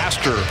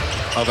disaster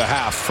of a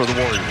half for the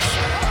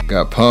Warriors.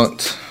 Got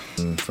punked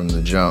from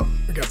the jump.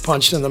 We got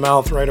punched in the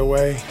mouth right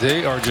away.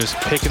 They are just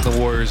picking the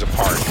Warriors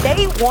apart.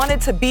 They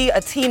wanted to be a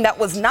team that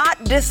was not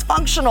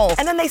dysfunctional,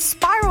 and then they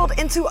spiraled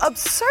into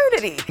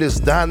absurdity. This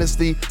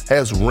dynasty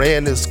has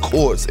ran its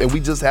course, and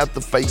we just have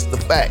to face the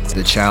facts.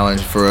 The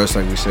challenge for us,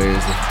 like we say,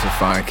 is to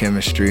find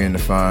chemistry and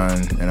to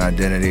find an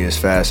identity as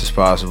fast as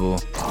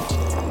possible.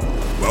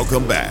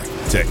 Welcome back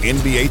to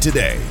NBA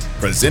Today,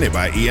 presented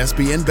by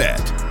ESPN Bet.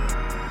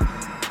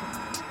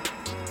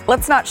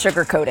 Let's not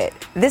sugarcoat it.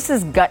 This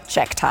is gut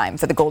check time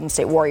for the Golden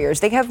State Warriors.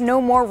 They have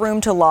no more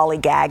room to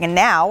lollygag, and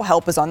now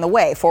help is on the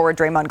way. Forward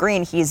Draymond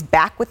Green, he is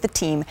back with the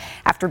team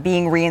after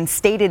being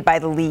reinstated by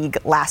the league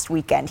last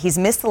weekend. He's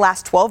missed the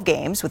last 12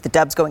 games, with the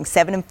Dubs going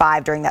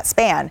 7-5 during that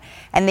span,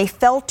 and they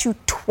fell to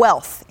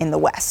 12th in the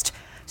West.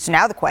 So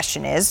now the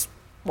question is,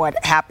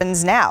 what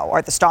happens now?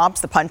 Are the stomps,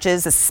 the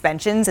punches, the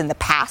suspensions in the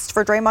past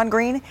for Draymond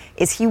Green?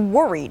 Is he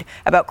worried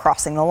about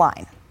crossing the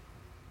line?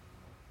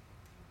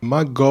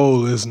 My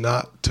goal is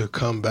not to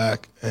come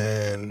back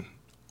and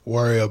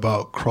worry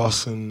about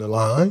crossing the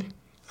line,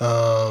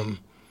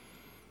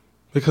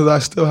 because I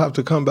still have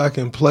to come back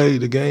and play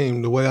the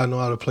game the way I know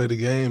how to play the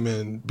game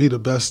and be the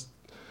best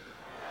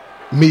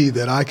me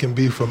that I can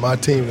be for my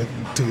team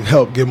to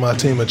help give my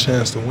team a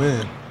chance to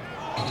win.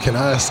 Can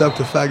I accept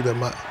the fact that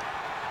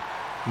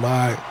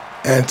my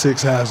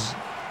antics has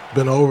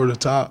been over the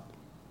top?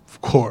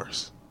 Of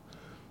course.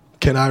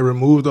 Can I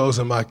remove those?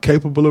 Am I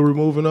capable of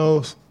removing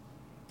those?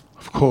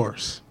 Of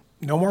course.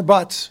 No more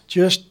buts.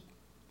 Just,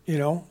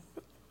 an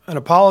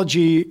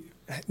apology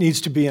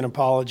needs to be an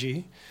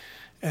apology,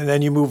 and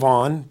then you move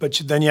on.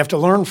 But then you have to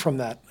learn from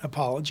that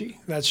apology.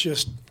 That's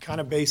just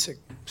kind of basic,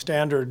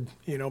 standard,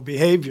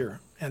 behavior,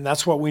 and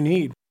that's what we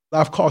need.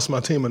 I've cost my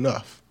team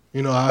enough.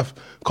 I've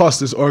cost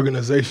this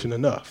organization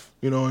enough,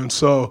 and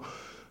so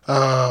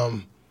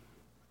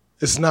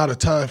it's not a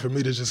time for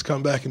me to just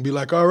come back and be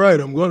like, all right,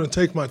 I'm going to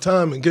take my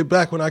time and get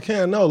back when I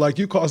can. No,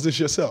 you caused this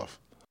yourself.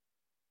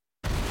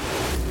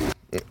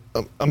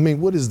 I mean,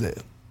 what is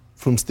that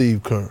from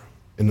Steve Kerr?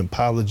 An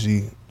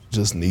apology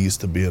just needs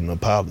to be an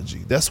apology.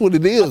 That's what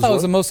it is. I thought it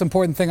was the most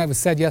important thing I was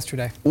said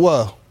yesterday.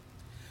 Well,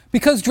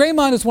 because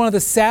Draymond is one of the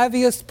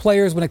savviest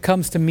players when it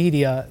comes to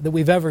media that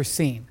we've ever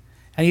seen.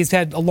 And he's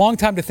had a long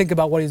time to think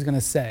about what he's going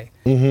to say.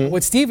 Mm-hmm.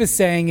 What Steve is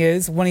saying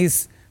is when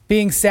he's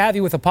being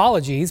savvy with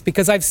apologies,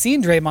 because I've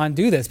seen Draymond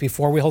do this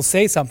before, where he'll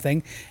say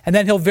something, and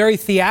then he'll very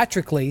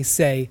theatrically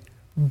say,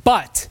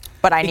 but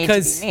I need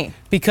to be me.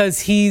 Because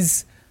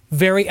he's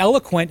very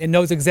eloquent and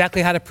knows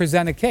exactly how to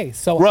present a case.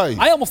 So right.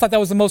 I almost thought that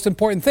was the most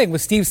important thing.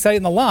 With Steve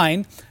saying the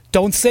line,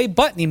 don't say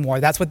but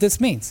anymore. That's what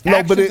this means.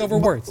 Actions over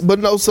words. But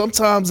no,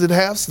 sometimes it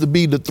has to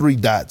be the 3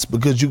 dots,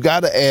 because you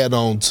got to add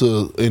on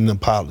to an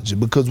apology,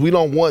 because we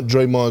don't want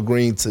Draymond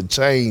Green to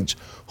change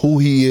who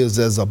he is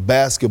as a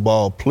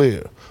basketball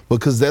player,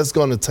 because that's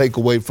going to take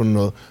away from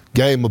the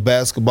game of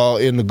basketball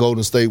in the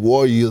Golden State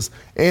Warriors,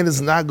 and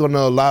it's not going to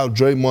allow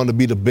Draymond to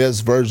be the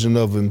best version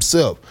of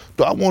himself.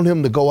 Do I want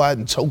him to go out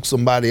and choke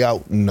somebody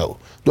out? No.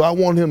 Do I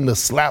want him to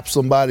slap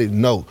somebody?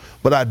 No.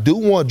 But I do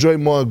want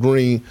Draymond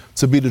Green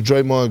to be the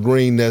Draymond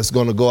Green that's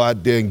going to go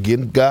out there and get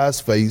in guys'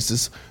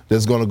 faces,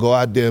 that's going to go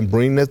out there and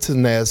bring that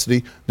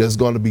tenacity, that's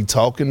going to be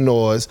talking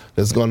noise,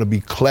 that's going to be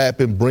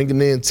clapping, bringing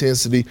the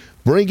intensity,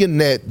 bringing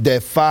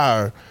that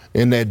fire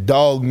and that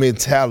dog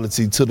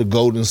mentality to the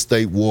Golden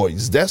State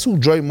Warriors. That's who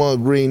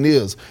Draymond Green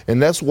is.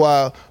 And that's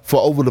why for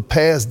over the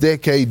past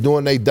decade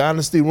during their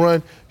dynasty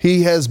run,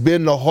 he has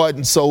been the heart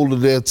and soul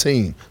of their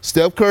team.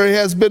 Steph Curry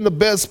has been the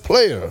best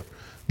player.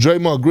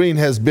 Draymond Green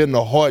has been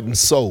the heart and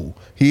soul.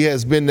 He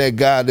has been that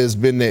guy that's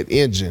been that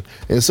engine.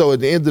 And so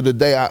at the end of the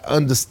day, I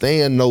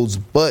understand those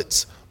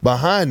buts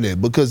behind it,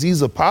 because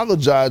he's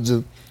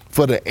apologizing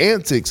for the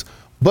antics,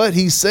 but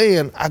he's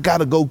saying, I got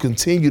to go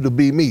continue to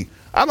be me.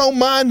 I don't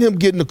mind him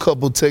getting a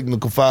couple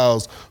technical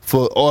fouls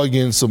for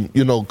arguing some,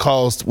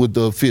 calls with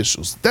the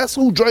officials. That's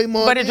who Draymond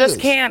is. But it just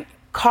can't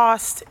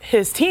cost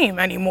his team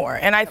anymore.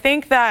 And I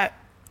think that,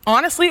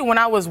 honestly, when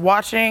I was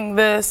watching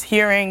this,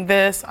 hearing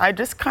this, I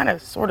just kind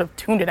of sort of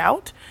tuned it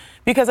out.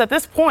 Because at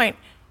this point,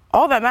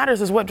 all that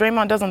matters is what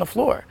Draymond does on the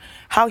floor,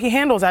 how he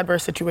handles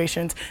adverse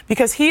situations,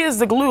 because he is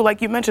the glue,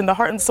 like you mentioned, the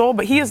heart and soul,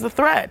 but he is the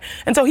thread.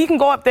 And so he can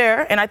go up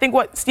there, and I think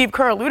what Steve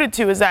Kerr alluded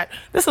to is that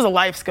this is a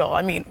life skill.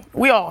 I mean,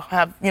 we all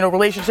have,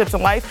 relationships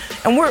in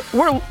life, and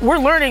we're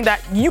learning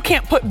that you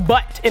can't put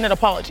but in an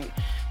apology.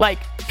 Like,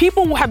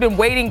 people have been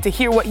waiting to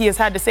hear what he has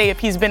had to say if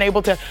he's been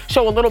able to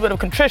show a little bit of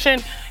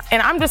contrition.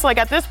 And I'm just like,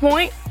 at this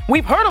point,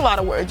 we've heard a lot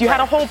of words. You had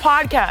a whole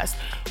podcast.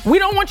 We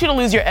don't want you to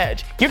lose your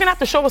edge. You're going to have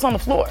to show us on the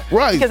floor.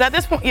 Right. Because at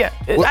this point,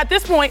 at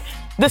this point,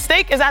 the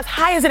stake is as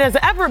high as it has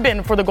ever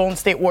been for the Golden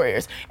State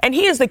Warriors. And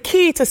he is the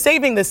key to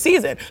saving this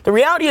season. The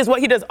reality is what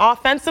he does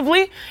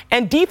offensively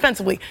and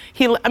defensively.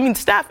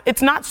 Steph,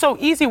 it's not so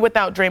easy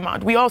without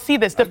Draymond. We all see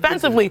this.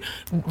 Defensively,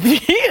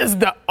 he is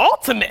the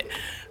ultimate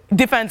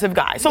defensive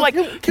guy. So,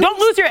 don't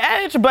lose your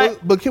edge,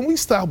 but can we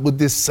stop with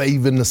this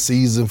saving the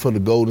season for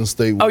the Golden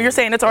State Warriors? Oh, you're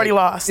saying it's already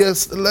lost?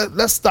 Yes,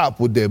 let's stop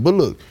with that. But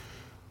look,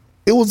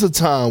 It was a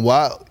time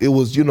while it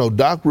was,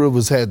 Doc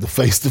Rivers had to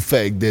face the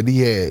fact that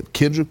he had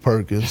Kendrick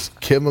Perkins,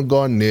 Kevin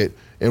Garnett,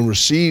 and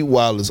Rasheed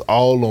Wallace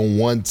all on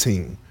one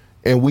team.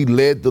 And we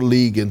led the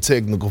league in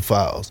technical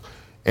fouls.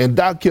 And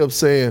Doc kept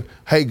saying,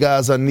 hey,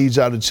 guys, I need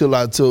y'all to chill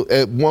out. Till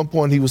at one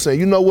point he was saying,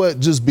 you know what,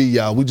 just be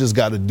y'all. We just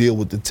got to deal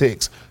with the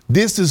text.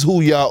 This is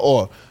who y'all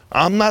are.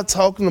 I'm not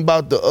talking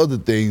about the other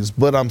things,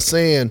 but I'm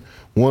saying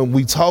when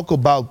we talk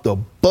about the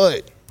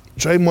but,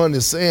 Draymond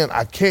is saying,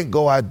 I can't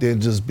go out there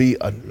and just be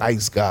a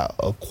nice guy,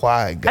 a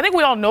quiet guy. I think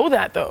we all know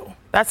that, though.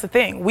 That's the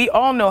thing. We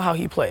all know how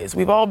he plays.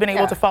 We've all been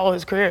able to follow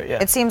his career.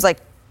 Yeah. It seems like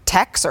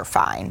techs are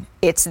fine.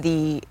 It's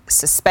the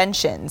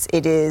suspensions.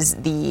 It is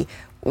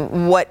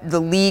what the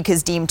league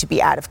has deemed to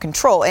be out of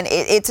control. And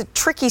it's a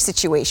tricky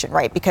situation,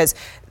 right? Because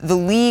the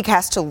league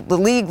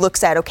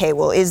looks at, okay,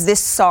 well, is this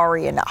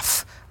sorry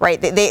enough?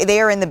 Right? They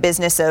are in the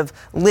business of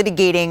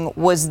litigating,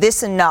 was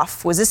this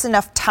enough? Was this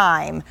enough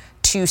time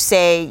to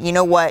say, you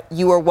know what,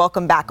 you are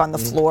welcome back on the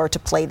floor to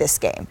play this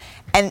game?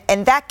 And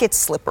that gets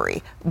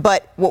slippery.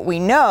 But what we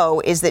know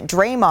is that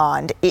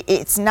Draymond,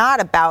 it's not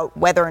about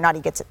whether or not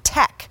he gets a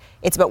tech.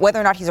 It's about whether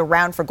or not he's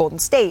around for Golden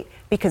State,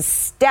 because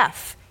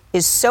Steph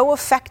is so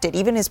affected,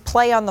 even his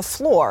play on the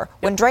floor,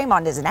 when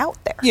Draymond isn't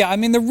out there. Yeah, I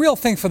mean, the real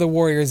thing for the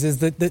Warriors is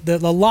that the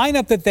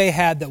lineup that they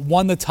had that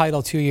won the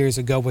title 2 years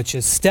ago, which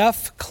is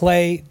Steph,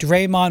 Clay,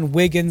 Draymond,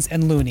 Wiggins,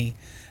 and Looney.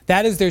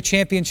 That is their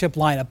championship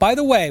lineup. By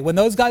the way, when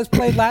those guys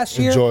played last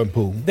year, Jordan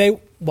Poole.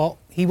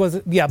 He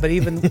wasn't. Yeah, but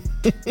even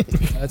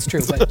that's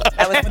true. But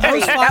that was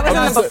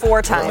in the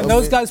before time. When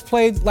those guys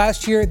played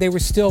last year, they were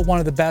still one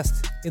of the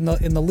best in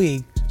the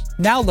league.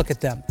 Now look at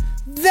them.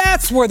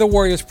 That's where the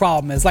Warriors'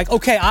 problem is. Like,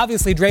 okay,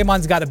 obviously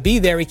Draymond's got to be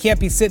there. He can't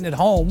be sitting at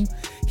home.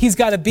 He's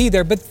got to be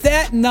there. But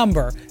that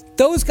number,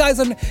 those guys,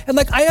 and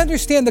like, I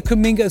understand that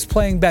Kuminga is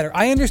playing better.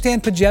 I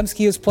understand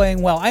Podziemski is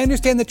playing well. I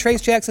understand that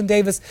Trace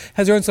Jackson-Davis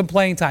has earned some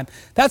playing time.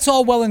 That's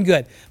all well and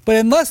good. But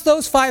unless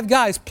those five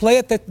guys play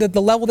at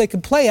the level they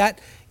can play at,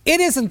 it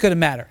isn't going to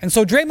matter. And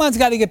so Draymond's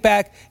got to get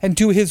back and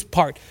do his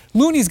part.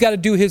 Looney's got to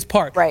do his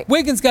part. Right.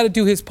 Wiggins got to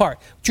do his part.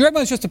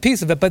 Draymond's just a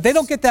piece of it, but they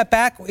don't get that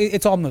back,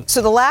 it's all moot.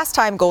 So the last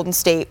time Golden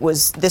State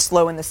was this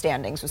low in the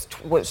standings, was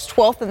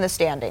 12th in the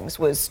standings,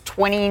 was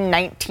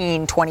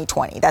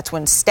 2019-2020. That's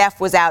when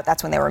Steph was out.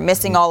 That's when they were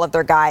missing all of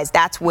their guys.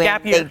 That's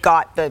when they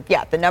got the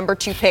number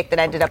 2 pick that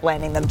ended up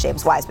landing them,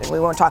 James Wiseman.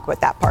 We won't talk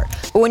about that part.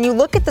 But when you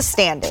look at the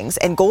standings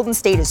and Golden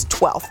State is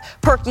 12th,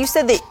 Perk, you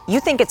said that you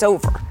think it's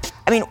over.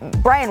 I mean,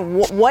 Brian,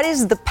 what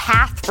is the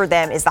path for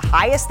them? Is the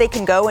highest they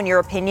can go, in your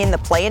opinion, the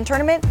play-in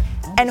tournament?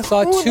 And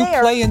saw two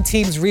play-in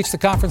teams reach the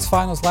conference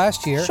finals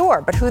last year.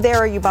 Sure, but who there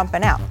are you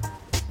bumping out?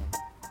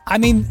 I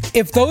mean,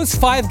 if those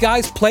five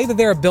guys play to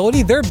their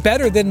ability, they're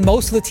better than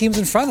most of the teams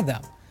in front of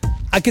them.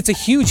 Like, it's a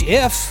huge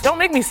if. Don't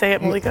make me say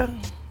it, Malika.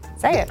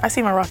 Say it. I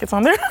see my Rockets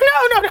on there.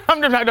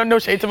 No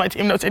shade to my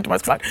team, no shade to my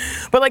squad.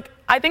 But, like,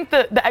 I think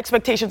the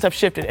expectations have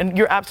shifted, and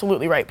you're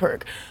absolutely right,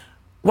 Perk.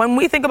 When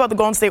we think about the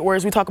Golden State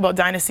Warriors, we talk about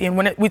dynasty, and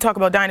when we talk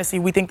about dynasty,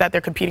 we think that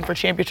they're competing for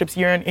championships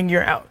year in and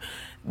year out.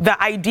 The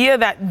idea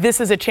that this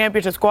is a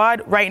championship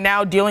squad right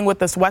now, dealing with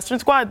this Western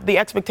squad, the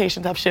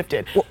expectations have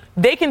shifted.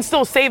 They can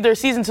still save their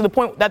season to the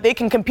point that they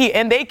can compete,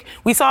 and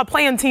we saw a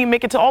play-in team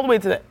make it all the way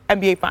to the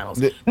NBA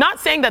Finals. Not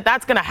saying that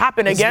that's going to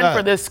happen again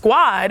for this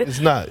squad.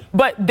 It's not.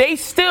 But they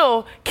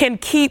still can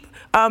keep.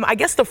 I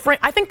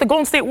think the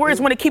Golden State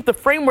Warriors want to keep the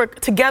framework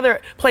together,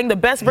 playing the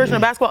best version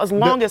of basketball as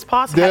long as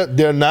possible.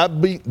 They're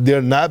not beating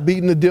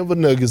the Denver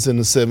Nuggets in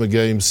the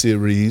 7-game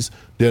series.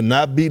 They're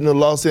not beating the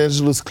Los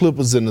Angeles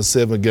Clippers in the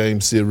 7-game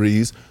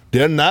series.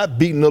 They're not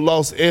beating the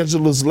Los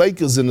Angeles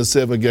Lakers in the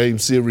 7-game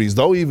series.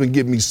 Don't even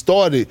get me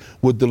started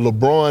with the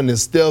LeBron and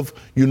Steph,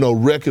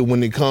 record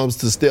when it comes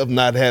to Steph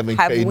not having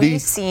KD. Have we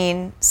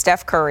seen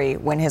Steph Curry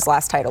win his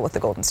last title with the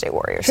Golden State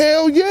Warriors?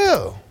 Hell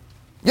yeah.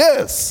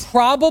 Yes.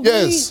 Probably,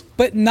 yes.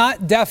 But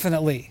not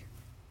definitely.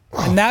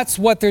 And that's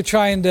what they're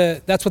trying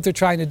to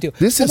do.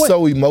 This is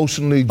so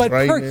emotionally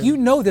draining. But Kirk, you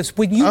know this.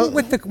 When you were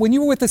with the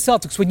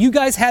Celtics, when you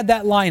guys had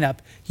that lineup,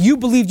 you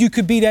believed you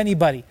could beat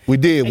anybody. We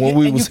did when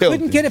we was healthy. You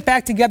couldn't get it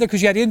back together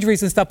because you had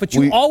injuries and stuff, but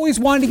you always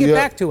wanted to get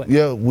back to it.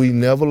 Yeah, we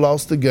never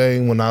lost the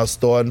game when our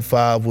starting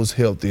five was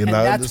healthy. And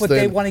that's what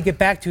they want to get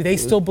back to. They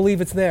still believe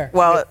it's there.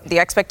 Well, the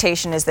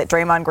expectation is that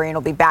Draymond Green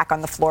will be back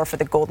on the floor for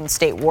the Golden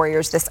State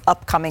Warriors this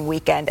upcoming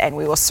weekend, and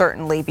we will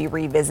certainly be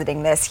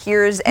revisiting this.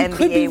 Here's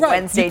NBA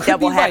Wednesday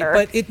doubleheader.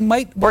 But it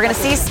might. We're going to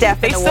see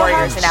Steph and the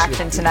Warriors in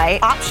action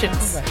tonight.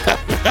 Options.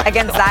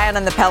 Against Zion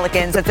and the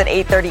Pelicans. That's at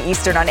 8:30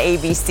 Eastern on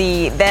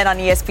ABC. Then on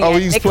ESPN, oh,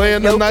 he's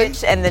playing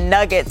tonight? And the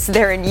Nuggets.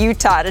 They're in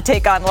Utah to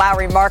take on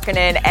Lauri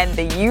Markkanen and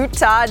the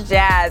Utah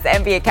Jazz.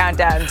 NBA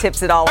Countdown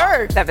tips it all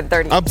off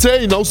 7:30. I'm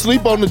telling you, don't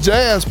sleep on the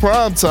Jazz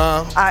prime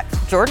time.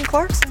 Jordan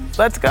Clarkson.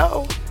 Let's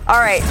go. All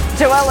right,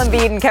 Joel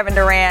Embiid and Kevin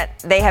Durant,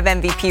 they have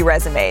MVP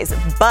resumes,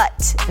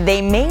 but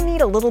they may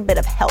need a little bit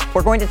of help.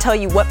 We're going to tell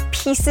you what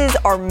pieces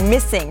are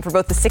missing for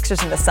both the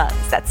Sixers and the Suns.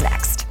 That's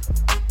next.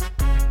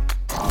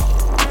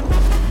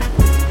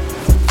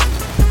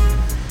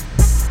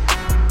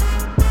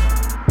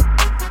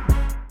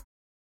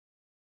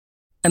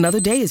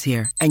 Another day is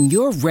here, and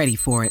you're ready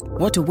for it.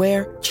 What to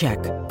wear? Check.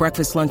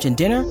 Breakfast, lunch, and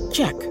dinner?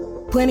 Check.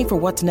 Planning for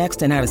what's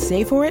next and how to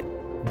save for it?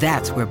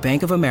 That's where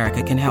Bank of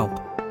America can help.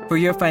 For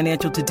your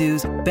financial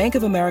to-dos, Bank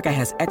of America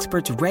has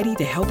experts ready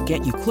to help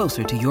get you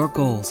closer to your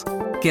goals.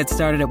 Get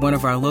started at one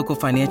of our local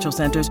financial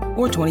centers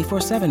or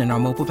 24/7 in our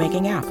mobile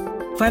banking app.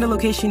 Find a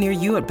location near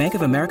you at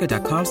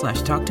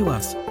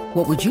bankofamerica.com/talktous.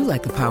 What would you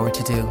like the power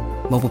to do?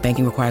 Mobile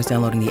banking requires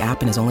downloading the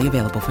app and is only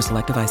available for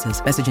select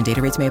devices. Message and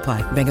data rates may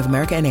apply. Bank of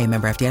America NA,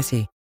 member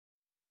FDIC.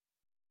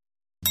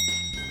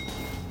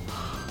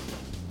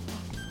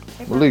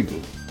 Malika,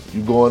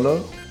 you going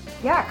up?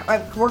 Yeah, come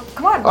on. We're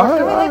coming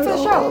late for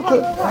the show.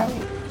 Come on.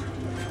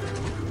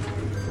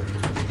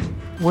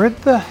 Where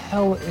the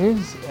hell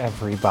is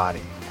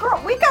everybody? Girl,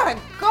 we gotta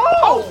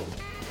go.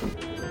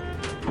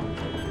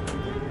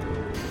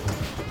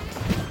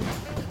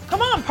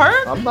 Come on,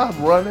 Perk. I'm not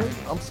running.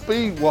 I'm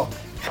speed walking.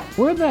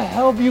 Where the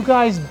hell have you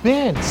guys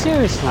been?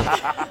 Seriously.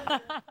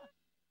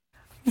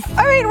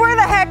 I mean, where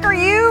the heck are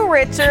you,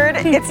 Richard?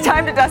 It's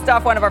time to dust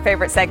off one of our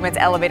favorite segments,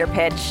 Elevator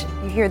Pitch.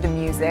 You hear the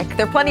music.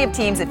 There are plenty of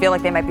teams that feel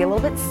like they might be a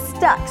little bit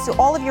stuck. So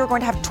all of you are going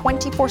to have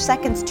 24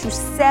 seconds to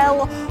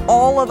sell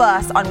all of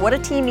us on what a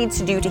team needs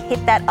to do to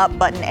hit that up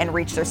button and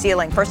reach their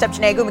ceiling. First up,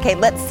 Chiney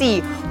Gumake, let's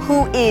see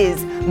who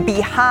is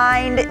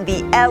behind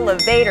the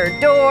elevator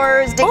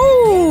doors.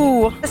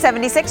 Ooh! The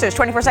 76ers,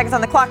 24 seconds on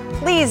the clock.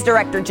 Please,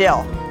 Director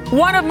Jill.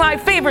 One of my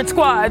favorite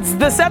squads.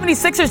 The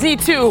 76ers need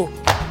to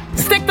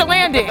stick the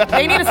landing.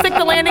 They need to stick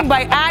the landing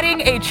by adding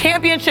a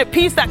championship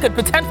piece that could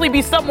potentially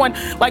be someone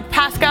like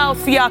Pascal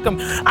Siakam.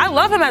 I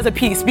love him as a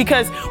piece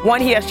because, one,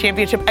 he has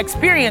championship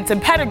experience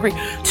and pedigree.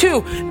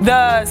 Two,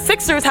 the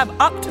Sixers have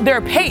upped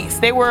their pace.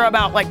 They were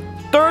about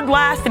third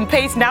last in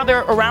pace. Now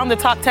they're around the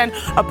top 10.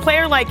 A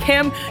player like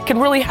him can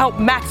really help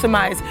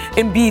maximize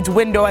Embiid's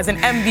window as an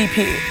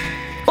MVP.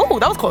 Oh,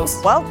 that was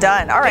close. Well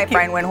done. All right,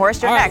 Brian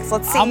Windhorst, you're next.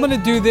 Let's see. I'm going to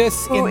do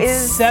this in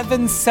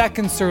 7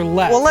 seconds or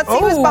less. Well, let's see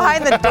who's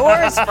behind the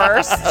doors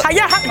first. Oh,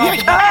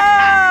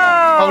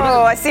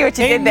 I see what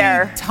you did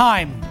there.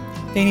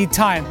 They need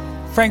time.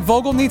 Frank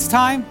Vogel needs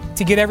time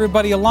to get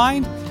everybody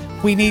aligned.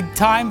 We need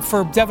time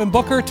for Devin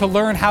Booker to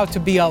learn how to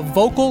be a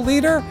vocal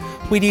leader.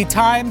 We need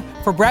time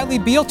for Bradley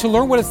Beal to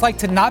learn what it's like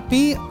to not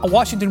be a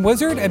Washington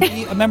Wizard and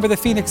be a member of the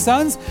Phoenix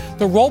Suns.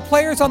 The role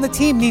players on the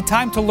team need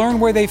time to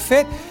learn where they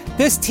fit.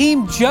 This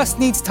team just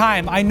needs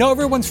time. I know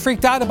everyone's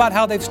freaked out about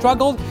how they've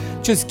struggled.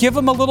 Just give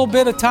them a little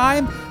bit of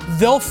time.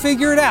 They'll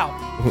figure it out.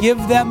 Give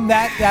them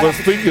that. Well,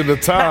 speaking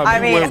of time, I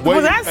mean,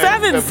 was that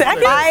 7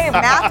 seconds?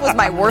 Math was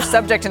my worst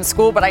subject in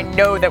school, but I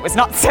know that was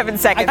not 7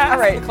 seconds. All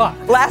right.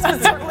 Last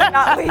but certainly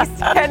not least,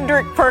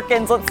 Kendrick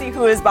Perkins. Let's see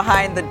who is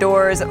behind the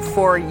doors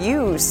for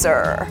you,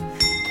 sir.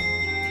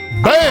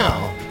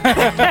 Bam!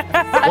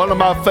 One of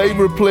my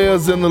favorite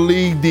players in the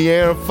league,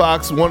 De'Aaron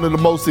Fox, one of the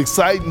most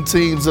exciting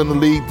teams in the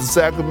league, the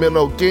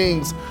Sacramento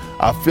Kings.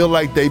 I feel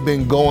like they've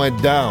been going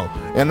down.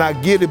 And I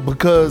get it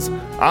because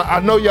I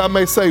know y'all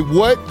may say,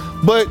 what?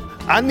 But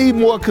I need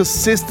more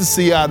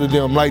consistency out of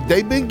them. Like,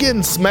 they've been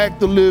getting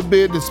smacked a little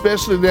bit,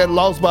 especially that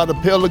loss by the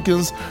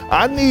Pelicans.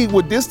 I need,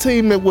 with this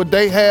team and what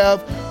they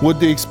have,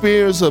 with the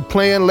experience of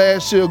playing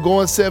last year,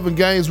 going 7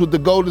 games with the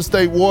Golden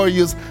State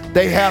Warriors,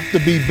 they have to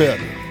be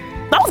better.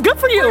 That was good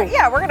for you.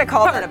 We're going to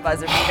call that a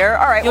buzzer beater.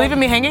 All right. You leaving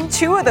me hanging?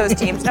 2 of those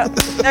teams. No,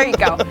 there you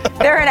go.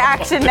 They're in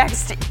action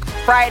next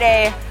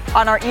Friday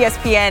on our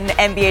ESPN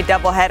NBA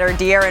doubleheader.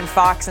 De'Aaron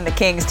Fox and the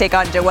Kings take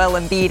on Joel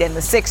Embiid and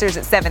the Sixers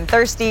at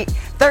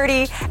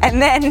 7:30.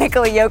 And then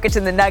Nikola Jokic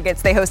and the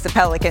Nuggets, they host the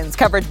Pelicans.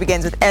 Coverage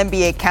begins with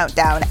NBA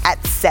Countdown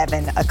at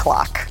 7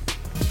 o'clock.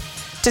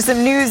 To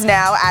some news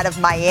now out of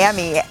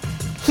Miami.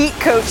 Heat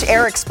coach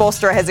Erik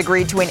Spoelstra has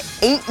agreed to an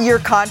 8-year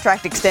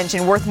contract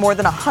extension worth more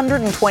than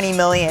 $120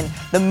 million,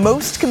 the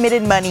most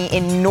committed money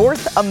in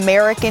North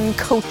American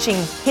coaching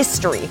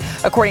history,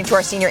 according to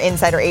our senior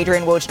insider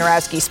Adrian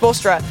Wojnarowski.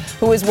 Spoelstra,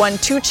 who has won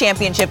 2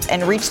 championships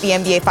and reached the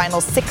NBA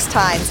Finals 6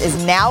 times, is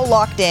now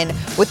locked in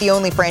with the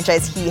only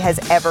franchise he has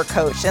ever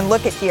coached. And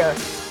look at here.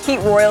 Heat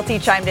royalty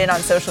chimed in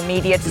on social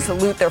media to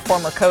salute their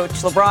former coach.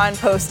 LeBron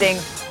posting,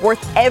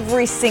 worth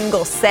every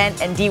single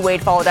cent, and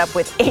D-Wade followed up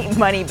with 8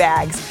 money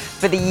bags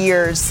for the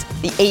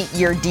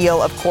 8-year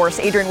deal, of course.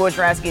 Adrian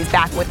Wojnarowski is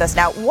back with us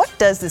now. What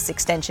does this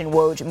extension,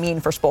 Woj,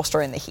 mean for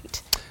Spoelstra and the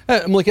Heat?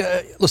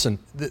 Listen,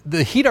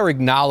 the Heat are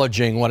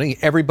acknowledging what I think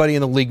everybody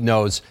in the league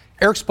knows.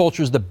 Erik Spoelstra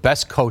is the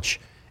best coach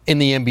in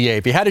the NBA.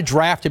 If he had a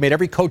draft, he made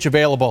every coach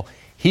available.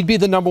 He'd be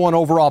the number 1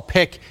 overall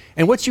pick.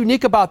 And what's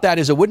unique about that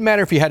is it wouldn't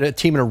matter if you had a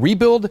team in a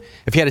rebuild,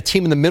 if you had a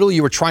team in the middle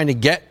you were trying to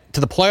get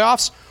to the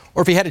playoffs,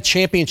 or if you had a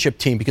championship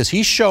team, because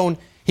he's shown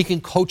he can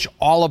coach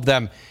all of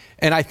them.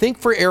 And I think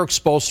for Erik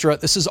Spoelstra,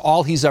 this is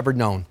all he's ever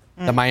known.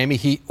 The Miami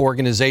Heat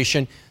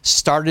organization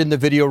started in the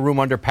video room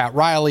under Pat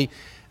Riley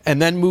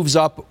and then moves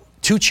up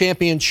 2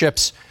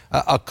 championships.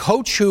 A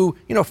coach who,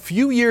 a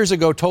few years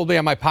ago told me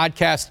on my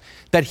podcast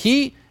that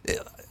he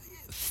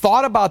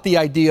thought about the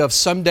idea of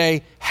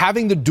someday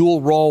having the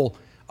dual role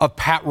of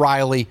Pat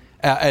Riley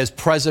as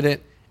president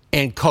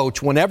and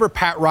coach whenever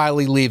Pat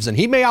Riley leaves. And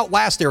he may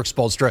outlast Eric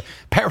Spoelstra.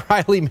 Pat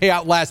Riley may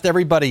outlast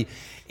everybody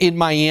in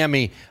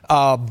Miami.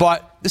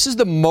 But this is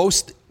the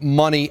most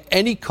money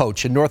any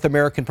coach in North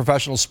American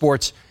professional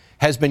sports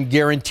has been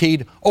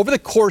guaranteed over the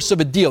course of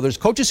a deal. There's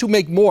coaches who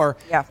make more.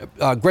 Yeah.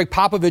 Greg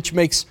Popovich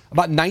makes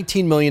about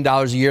 $19 million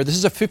a year. This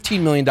is a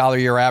 $15 million a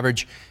year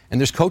average. And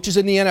there's coaches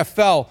in the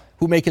NFL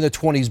who make in the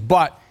 20s,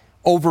 but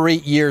over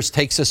 8 years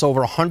takes us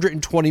over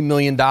 $120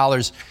 million.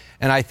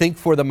 And I think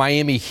for the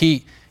Miami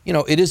Heat,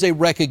 it is a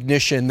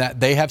recognition that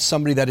they have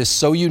somebody that is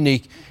so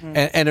unique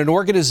and an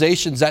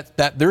organization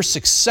that their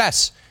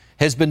success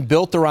has been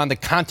built around the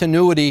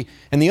continuity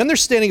and the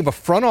understanding of a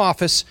front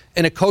office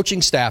and a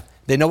coaching staff.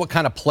 They know what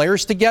kind of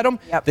players to get them.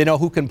 Yep. They know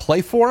who can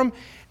play for them.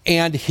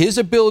 And his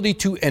ability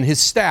and his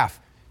staff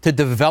to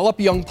develop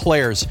young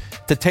players,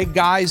 to take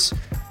guys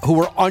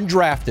who are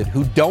undrafted,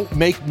 who don't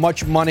make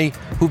much money,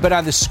 who've been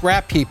on the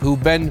scrap heap,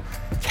 who've been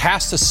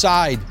cast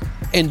aside,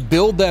 and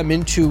build them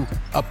into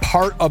a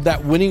part of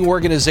that winning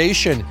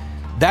organization,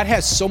 that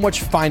has so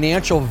much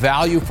financial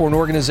value for an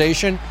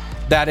organization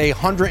that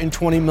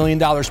 $120 million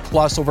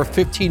plus, over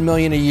 $15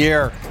 million a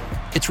year,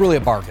 it's really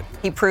a bargain.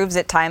 He proves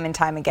it time and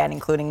time again,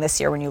 including this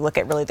year when you look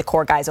at really the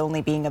core guys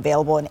only being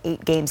available in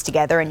 8 games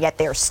together, and yet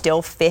they're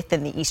still 5th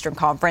in the Eastern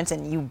Conference,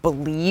 and you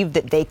believe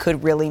that they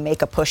could really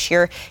make a push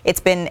here. It's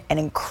been an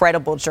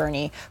incredible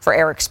journey for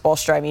Eric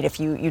Spoelstra. I mean, if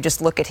you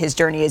just look at his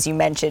journey, as you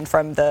mentioned,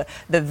 from the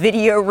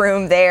video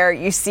room there,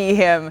 you see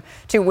him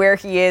to where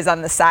he is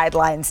on the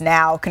sidelines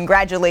now.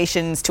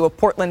 Congratulations to a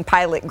Portland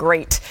Pilot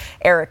great,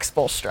 Eric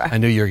Spoelstra. I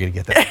knew you were going to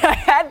get that. I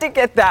had to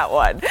get that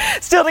one.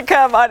 Still to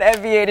come on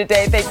NBA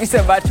Today. Thank you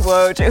so much,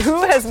 Woj.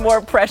 Who has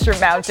more pressure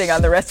mounting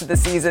on the rest of the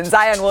season,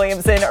 Zion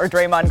Williamson or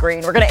Draymond Green?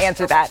 We're going to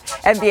answer that.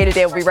 NBA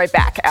Today will be right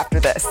back after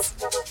this.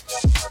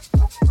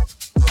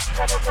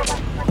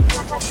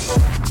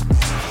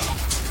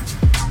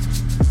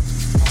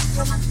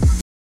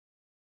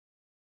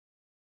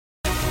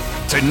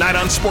 Tonight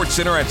on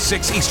SportsCenter at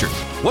 6 Eastern,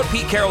 what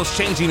Pete Carroll's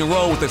changing the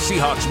role with the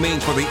Seahawks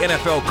means for the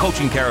NFL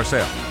coaching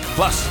carousel.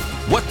 Plus,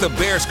 what the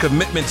Bears'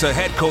 commitment to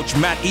head coach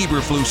Matt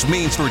Eberflus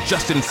means for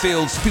Justin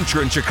Fields'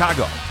 future in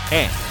Chicago.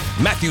 And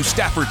Matthew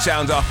Stafford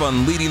sounds off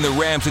on leading the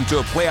Rams into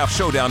a playoff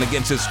showdown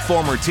against his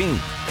former team.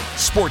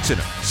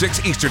 SportsCenter,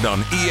 6 Eastern on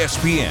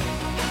ESPN.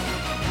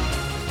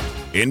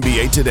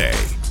 NBA Today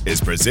is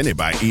presented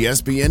by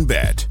ESPN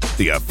Bet,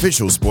 the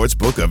official sports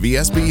book of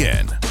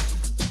ESPN.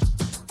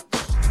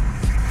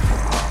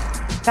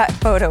 That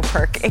photo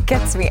perk, it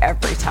gets me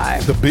every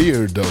time. The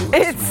beard, though.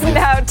 It's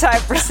now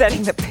time for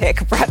Setting the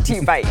Pick, brought to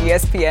you by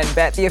ESPN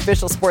Bet, the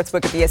official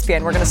sportsbook of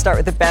ESPN. We're going to start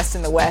with the best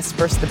in the West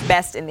versus the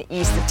best in the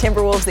East. The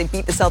Timberwolves, they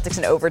beat the Celtics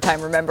in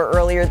overtime, remember,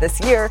 earlier this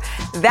year.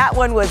 That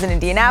one was in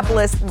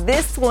Indianapolis.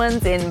 This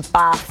one's in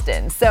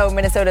Boston. So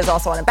Minnesota is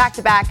also on a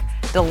back-to-back.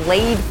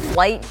 Delayed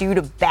flight due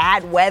to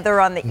bad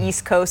weather on the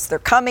East Coast. They're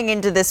coming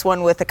into this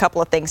one with a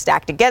couple of things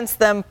stacked against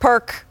them.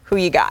 Perk, who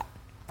you got?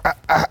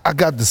 I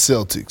got the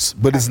Celtics,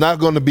 but it's not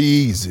going to be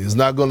easy. It's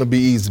not going to be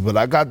easy, but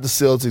I got the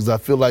Celtics. I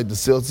feel like the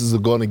Celtics are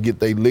going to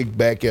get their lick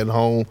back at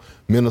home.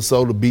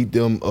 Minnesota beat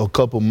them a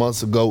couple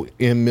months ago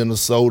in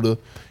Minnesota.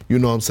 You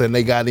know what I'm saying?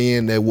 They got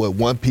in at,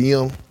 1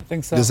 p.m.? I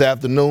think so. This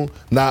afternoon.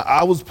 Now,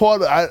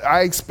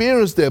 I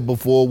experienced that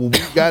before when we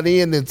got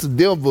into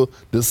Denver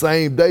the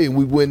same day, and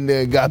we went in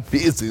there and got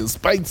busy and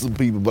spanked some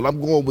people, but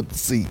I'm going with the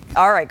C.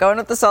 All right, going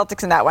with the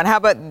Celtics in that one. How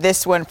about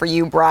this one for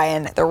you,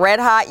 Brian? The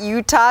red-hot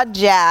Utah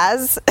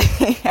Jazz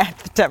at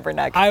the Denver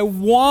Nuggets. I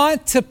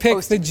want to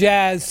pick the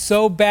Jazz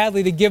so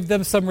badly to give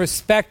them some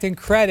respect and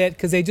credit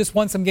because they just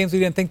won some games we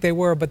didn't think they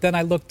were, but then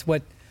I looked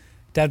what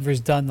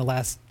Denver's done the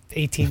last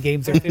 18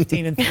 games. They're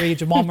 15-3.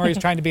 Jamal Murray's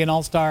trying to be an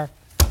all-star.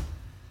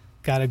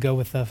 Got to go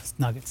with the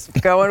Nuggets.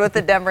 Going with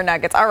the Denver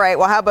Nuggets. All right,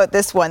 well, how about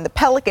this one? The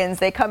Pelicans,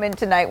 they come in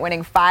tonight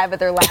winning 5 of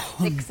their last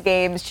 6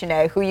 games.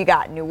 Chene, who you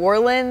got, New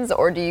Orleans,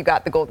 or do you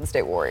got the Golden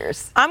State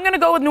Warriors? I'm going to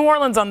go with New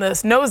Orleans on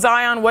this. No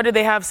Zion. What do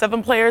they have?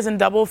 7 players in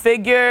double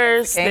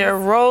figures. Kings. They're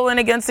rolling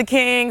against the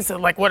Kings.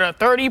 Like, what, a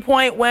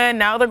 30-point win?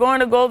 Now they're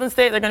going to Golden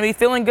State. They're going to be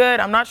feeling good.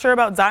 I'm not sure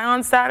about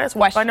Zion's status.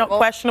 We'll find out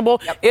questionable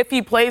if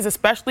he plays,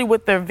 especially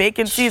with their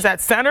vacancies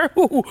at center.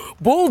 Ooh,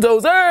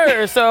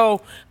 bulldozer.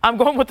 So I'm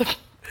going with the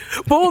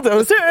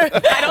bulldozer.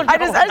 I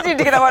just need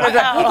to get that one.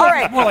 All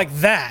right. More like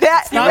that.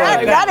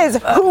 That is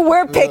who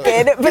we're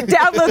picking. But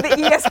download the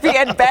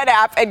ESPN Bet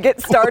app and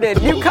get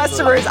started. New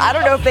customers, I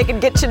don't know if they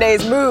can get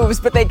Chene's moves,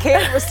 but they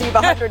can receive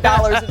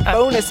 $100 in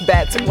bonus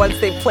bets once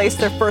they place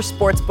their first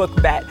sportsbook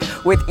bet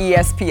with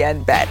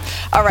ESPN Bet.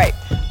 All right,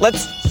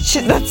 let's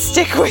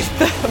stick with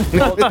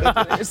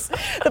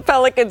the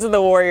Pelicans and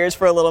the Warriors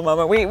for a little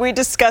moment. We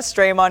discussed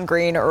Draymond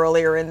Green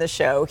earlier in the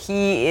show.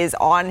 He is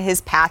on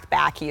his path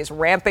back. He is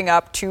ramping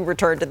up to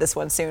return to this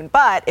one soon.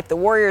 But if the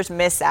Warriors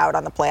miss out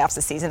on the playoffs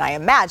this season, I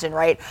imagine,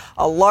 right,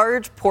 a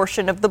large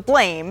portion of the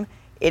blame,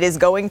 it is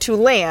going to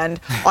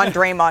land on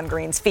Draymond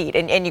Green's feet.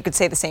 And you could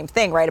say the same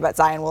thing, right, about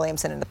Zion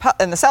Williamson and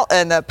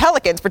the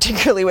Pelicans,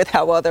 particularly with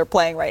how well they're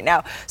playing right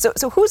now.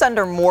 So who's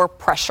under more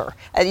pressure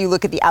as you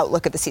look at the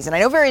outlook of the season? I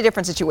know very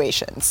different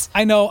situations.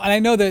 I know, and I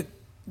know that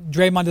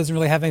Draymond doesn't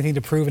really have anything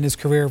to prove in his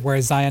career,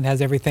 whereas Zion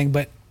has everything.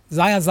 But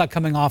Zion's not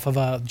coming off of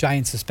a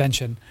giant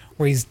suspension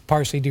where he's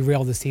partially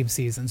derailed his team's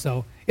season.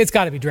 So it's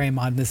got to be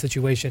Draymond in this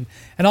situation.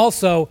 And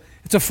also,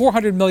 it's a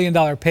 $400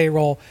 million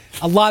payroll.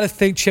 A lot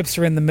of chips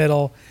are in the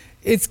middle.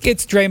 It's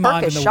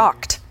Draymond. Burke is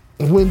shocked.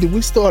 Wendy, we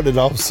started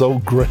off so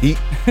great.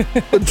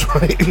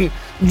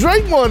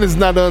 Draymond is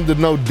not under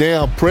no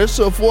damn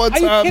pressure for a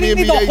time NBA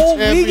me? The whole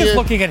champion. league is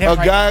looking at him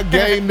a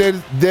game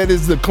that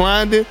is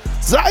declining.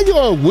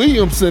 Zion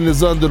Williamson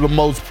is under the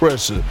most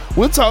pressure.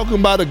 We're talking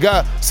about a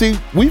guy. See,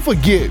 we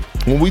forget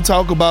when we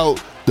talk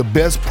about the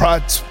best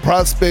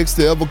prospects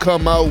to ever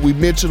come out. We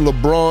mentioned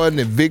LeBron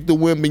and Victor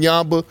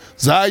Wembanyama.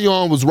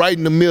 Zion was right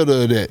in the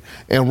middle of that.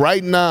 And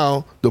right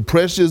now, the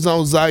pressure is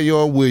on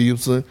Zion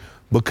Williamson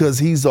because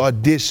he's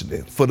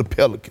auditioning for the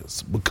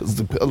Pelicans, because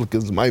the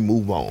Pelicans might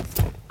move on.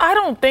 I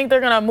don't think they're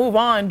going to move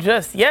on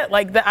just yet.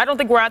 I don't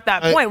think we're at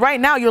that point. Right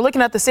now, you're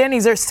looking at the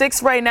standings. They're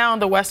 6th right now in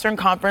the Western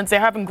Conference. They're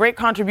having great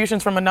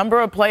contributions from a number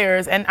of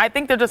players, and I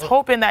think they're just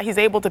hoping that he's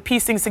able to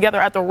piece things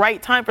together at the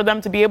right time for them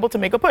to be able to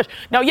make a push.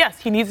 Now, yes,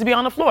 he needs to be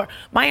on the floor.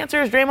 My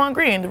answer is Draymond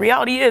Green. The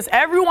reality is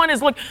everyone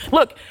is look,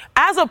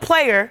 as a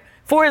player,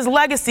 for his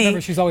legacy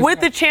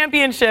with the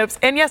championships.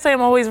 And yes, I am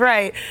always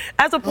right.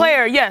 As a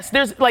player, yes,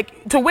 there's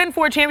to win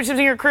 4 championships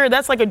in your career,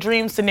 that's like a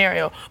dream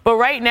scenario. But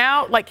right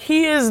now,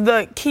 he is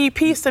the key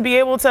piece to be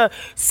able to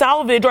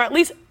salvage, or at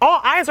least all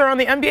eyes are on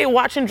the NBA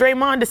watching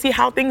Draymond to see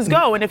how things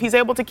go and if he's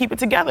able to keep it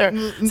together.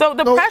 So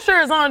the pressure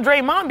is on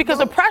Draymond because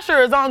the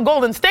pressure is on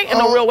Golden State in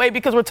a real way,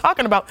 because we're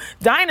talking about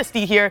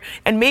dynasty here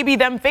and maybe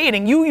them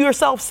fading. You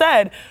yourself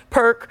said,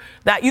 Perk,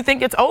 that you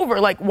think it's over.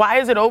 Why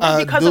is it over?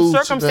 Because of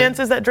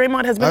circumstances that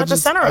Draymond has been at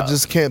the center of. I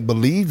just can't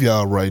believe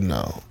y'all right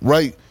now,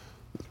 right?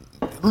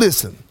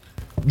 Listen,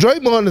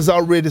 Draymond is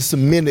already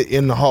cemented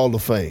in the Hall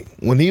of Fame.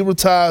 When he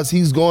retires,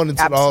 he's going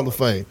into the Hall of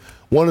Fame.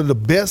 One of the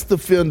best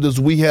defenders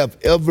we have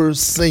ever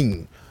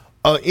seen,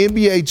 an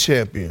NBA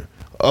champion,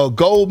 a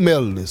gold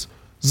medalist.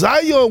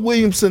 Zion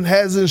Williamson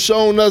hasn't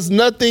shown us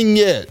nothing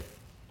yet.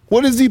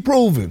 What is he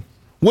proving?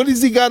 What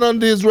has he got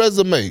under his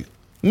resume?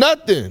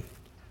 Nothing.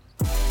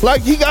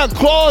 He got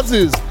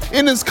clauses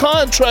in his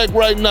contract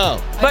right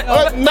now.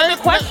 But the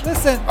question,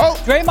 listen,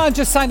 Draymond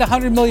just signed a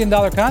 $100 million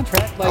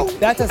contract.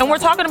 And we're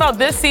talking about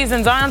this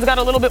season. Zion's got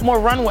a little bit more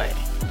runway.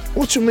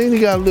 What you mean he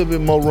got a little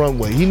bit more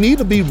runway? He need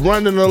to be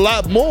running a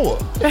lot more.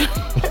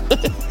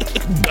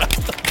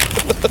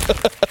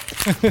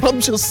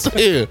 I'm just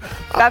saying.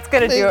 That's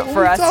going to do it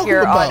for us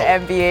here on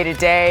NBA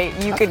Today.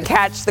 You can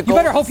catch the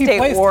Golden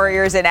State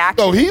Warriors in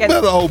action. Oh, he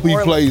better hope he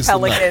plays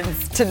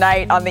Pelicans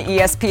tonight on the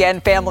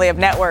ESPN family of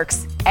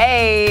networks.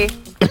 Hey,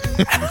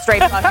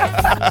 straight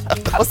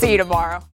bucket. We'll see you tomorrow.